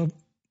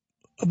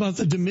about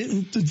the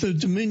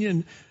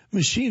Dominion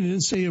machine. It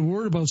didn't say a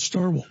word about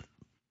Starwalt.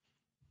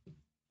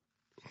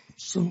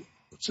 So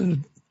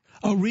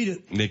I'll read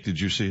it. Nick, did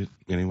you see it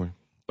anywhere?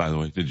 By the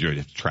way, did you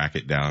have to track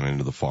it down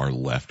into the far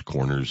left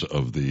corners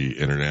of the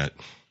internet?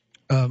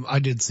 I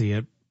did see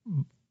it.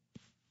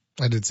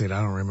 I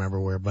don't remember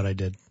where, but I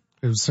did.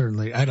 It was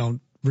certainly, I don't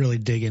really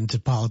dig into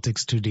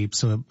politics too deep,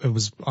 so it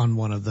was on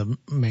one of the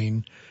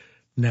main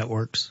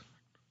networks.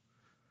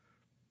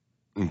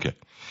 Okay.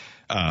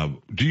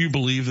 Do you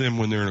believe them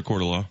when they're in a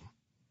court of law?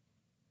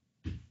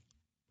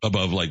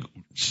 Above like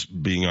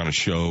being on a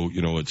show,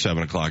 at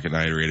 7 o'clock at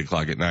night or 8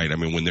 o'clock at night. I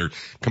mean, when they're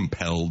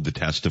compelled to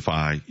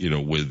testify,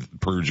 with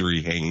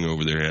perjury hanging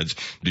over their heads,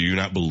 do you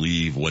not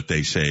believe what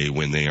they say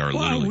when they are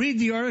literally? I'll read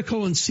the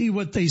article and see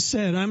what they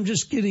said. I'm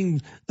just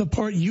getting the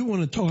part you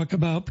want to talk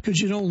about because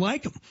you don't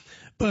like them.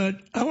 But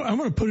I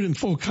want to put it in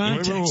full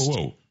context.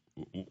 Whoa.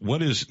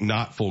 What is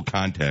not full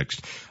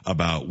context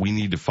about we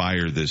need to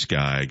fire this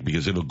guy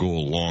because it'll go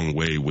a long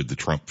way with the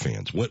Trump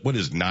fans? What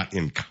is not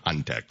in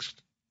context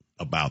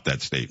about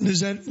that statement?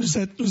 Was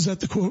that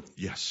the quote?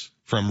 Yes.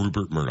 From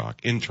Rupert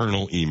Murdoch.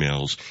 Internal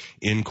emails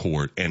in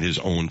court and his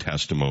own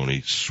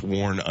testimony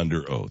sworn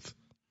under oath.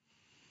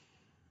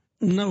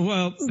 No,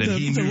 well,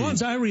 the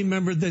ones I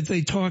remember that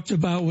they talked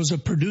about was a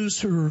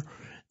producer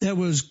that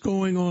was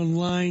going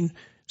online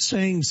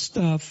saying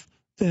stuff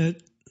that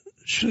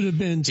should have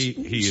been.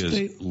 He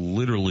is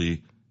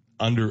literally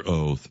under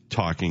oath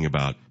talking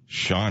about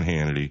Sean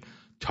Hannity,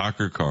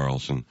 Tucker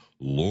Carlson,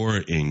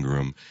 Laura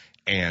Ingraham,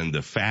 and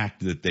the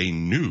fact that they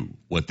knew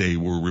what they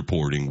were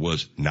reporting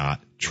was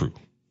not true.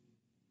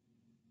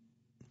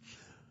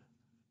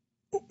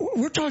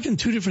 We're talking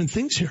two different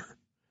things here.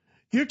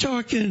 You're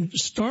talking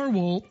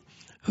Starwalt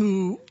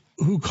who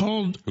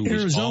called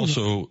Arizona. Was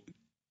also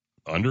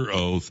under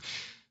oath.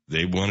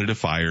 They wanted to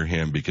fire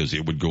him because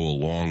it would go a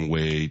long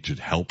way to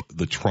help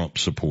the Trump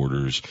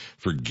supporters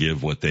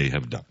forgive what they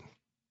have done.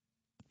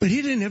 But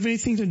he didn't have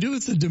anything to do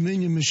with the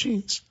Dominion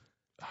machines.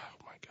 Oh,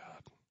 my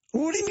God.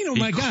 What do you mean, oh,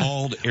 my God? He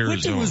called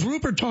Arizona. Was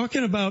Rupert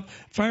talking about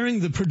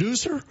firing the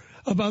producer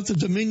about the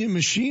Dominion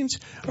machines?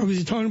 Or was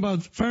he talking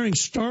about firing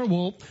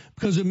Starwalt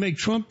because it would make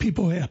Trump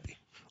people happy?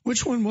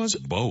 Which one was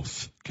it?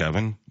 Both,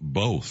 Kevin.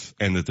 Both.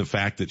 And that the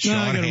fact that Sean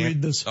I gotta read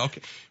this.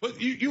 Okay. Well,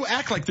 you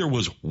act like there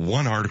was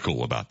one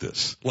article about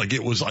this. Like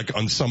it was like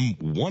on some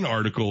one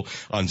article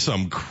on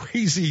some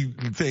crazy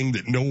thing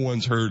that no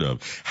one's heard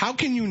of. How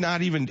can you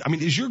not even, I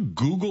mean, is your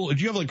Google, do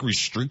you have like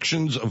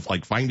restrictions of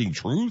like finding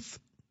truth?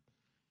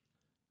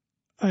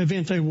 I have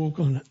anti-woke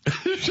on it.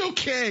 It's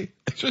okay.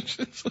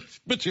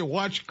 But you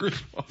watch Chris.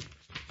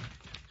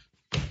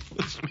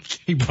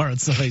 He borrowed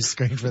somebody's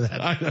screen for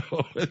that. I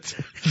know.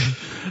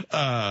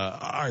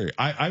 All right.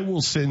 I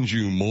will send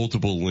you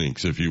multiple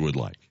links if you would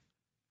like.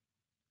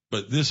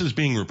 But this is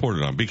being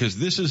reported on because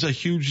this is a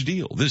huge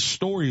deal. This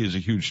story is a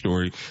huge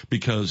story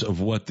because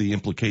of what the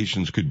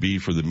implications could be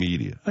for the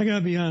media. I got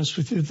to be honest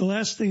with you. The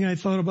last thing I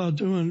thought about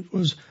doing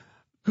was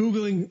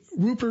Googling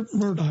Rupert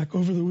Murdoch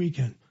over the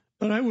weekend.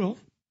 But I will.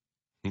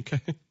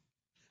 Okay.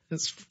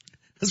 That's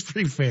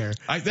pretty fair.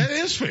 That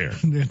is fair.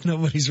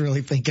 Nobody's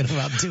really thinking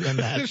about doing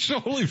that. It's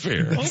totally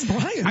fair. Oh,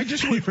 Brian. I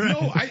just would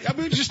I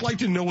would just like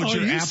to know what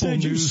your you Apple said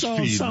News you saw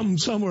feed. something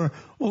somewhere.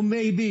 Well,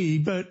 maybe,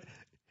 but.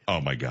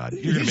 Oh my God.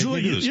 You're going to make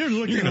me do this. You're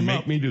going to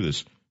make me do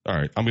this. All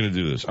right. I'm going to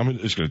do this. I'm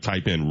just going to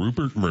type in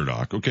Rupert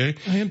Murdoch. Okay.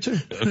 I am too.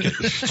 Okay.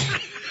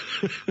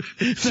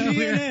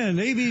 CNN,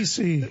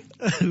 ABC.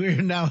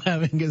 We're now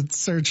having a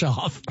search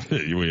off.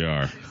 We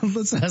are.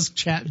 Let's ask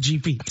Chat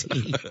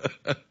GPT.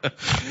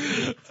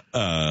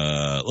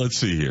 Let's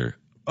see here.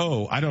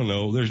 Oh, I don't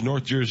know. There's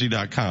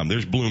NorthJersey.com.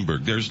 There's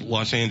Bloomberg. There's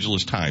Los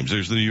Angeles Times.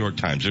 There's the New York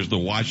Times. There's the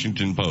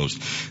Washington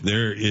Post.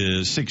 There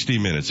is 60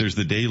 Minutes. There's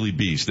the Daily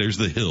Beast. There's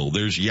the Hill.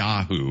 There's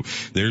Yahoo.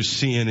 There's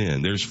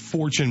CNN. There's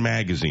Fortune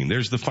Magazine.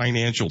 There's the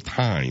Financial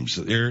Times.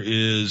 There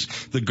is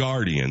the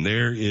Guardian.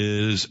 There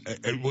is,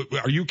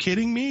 are you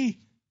kidding me?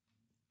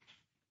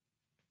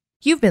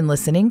 You've been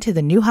listening to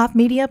the Neuhoff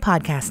Media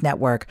Podcast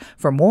Network.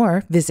 For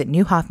more, visit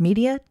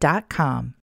neuhoffmedia.com.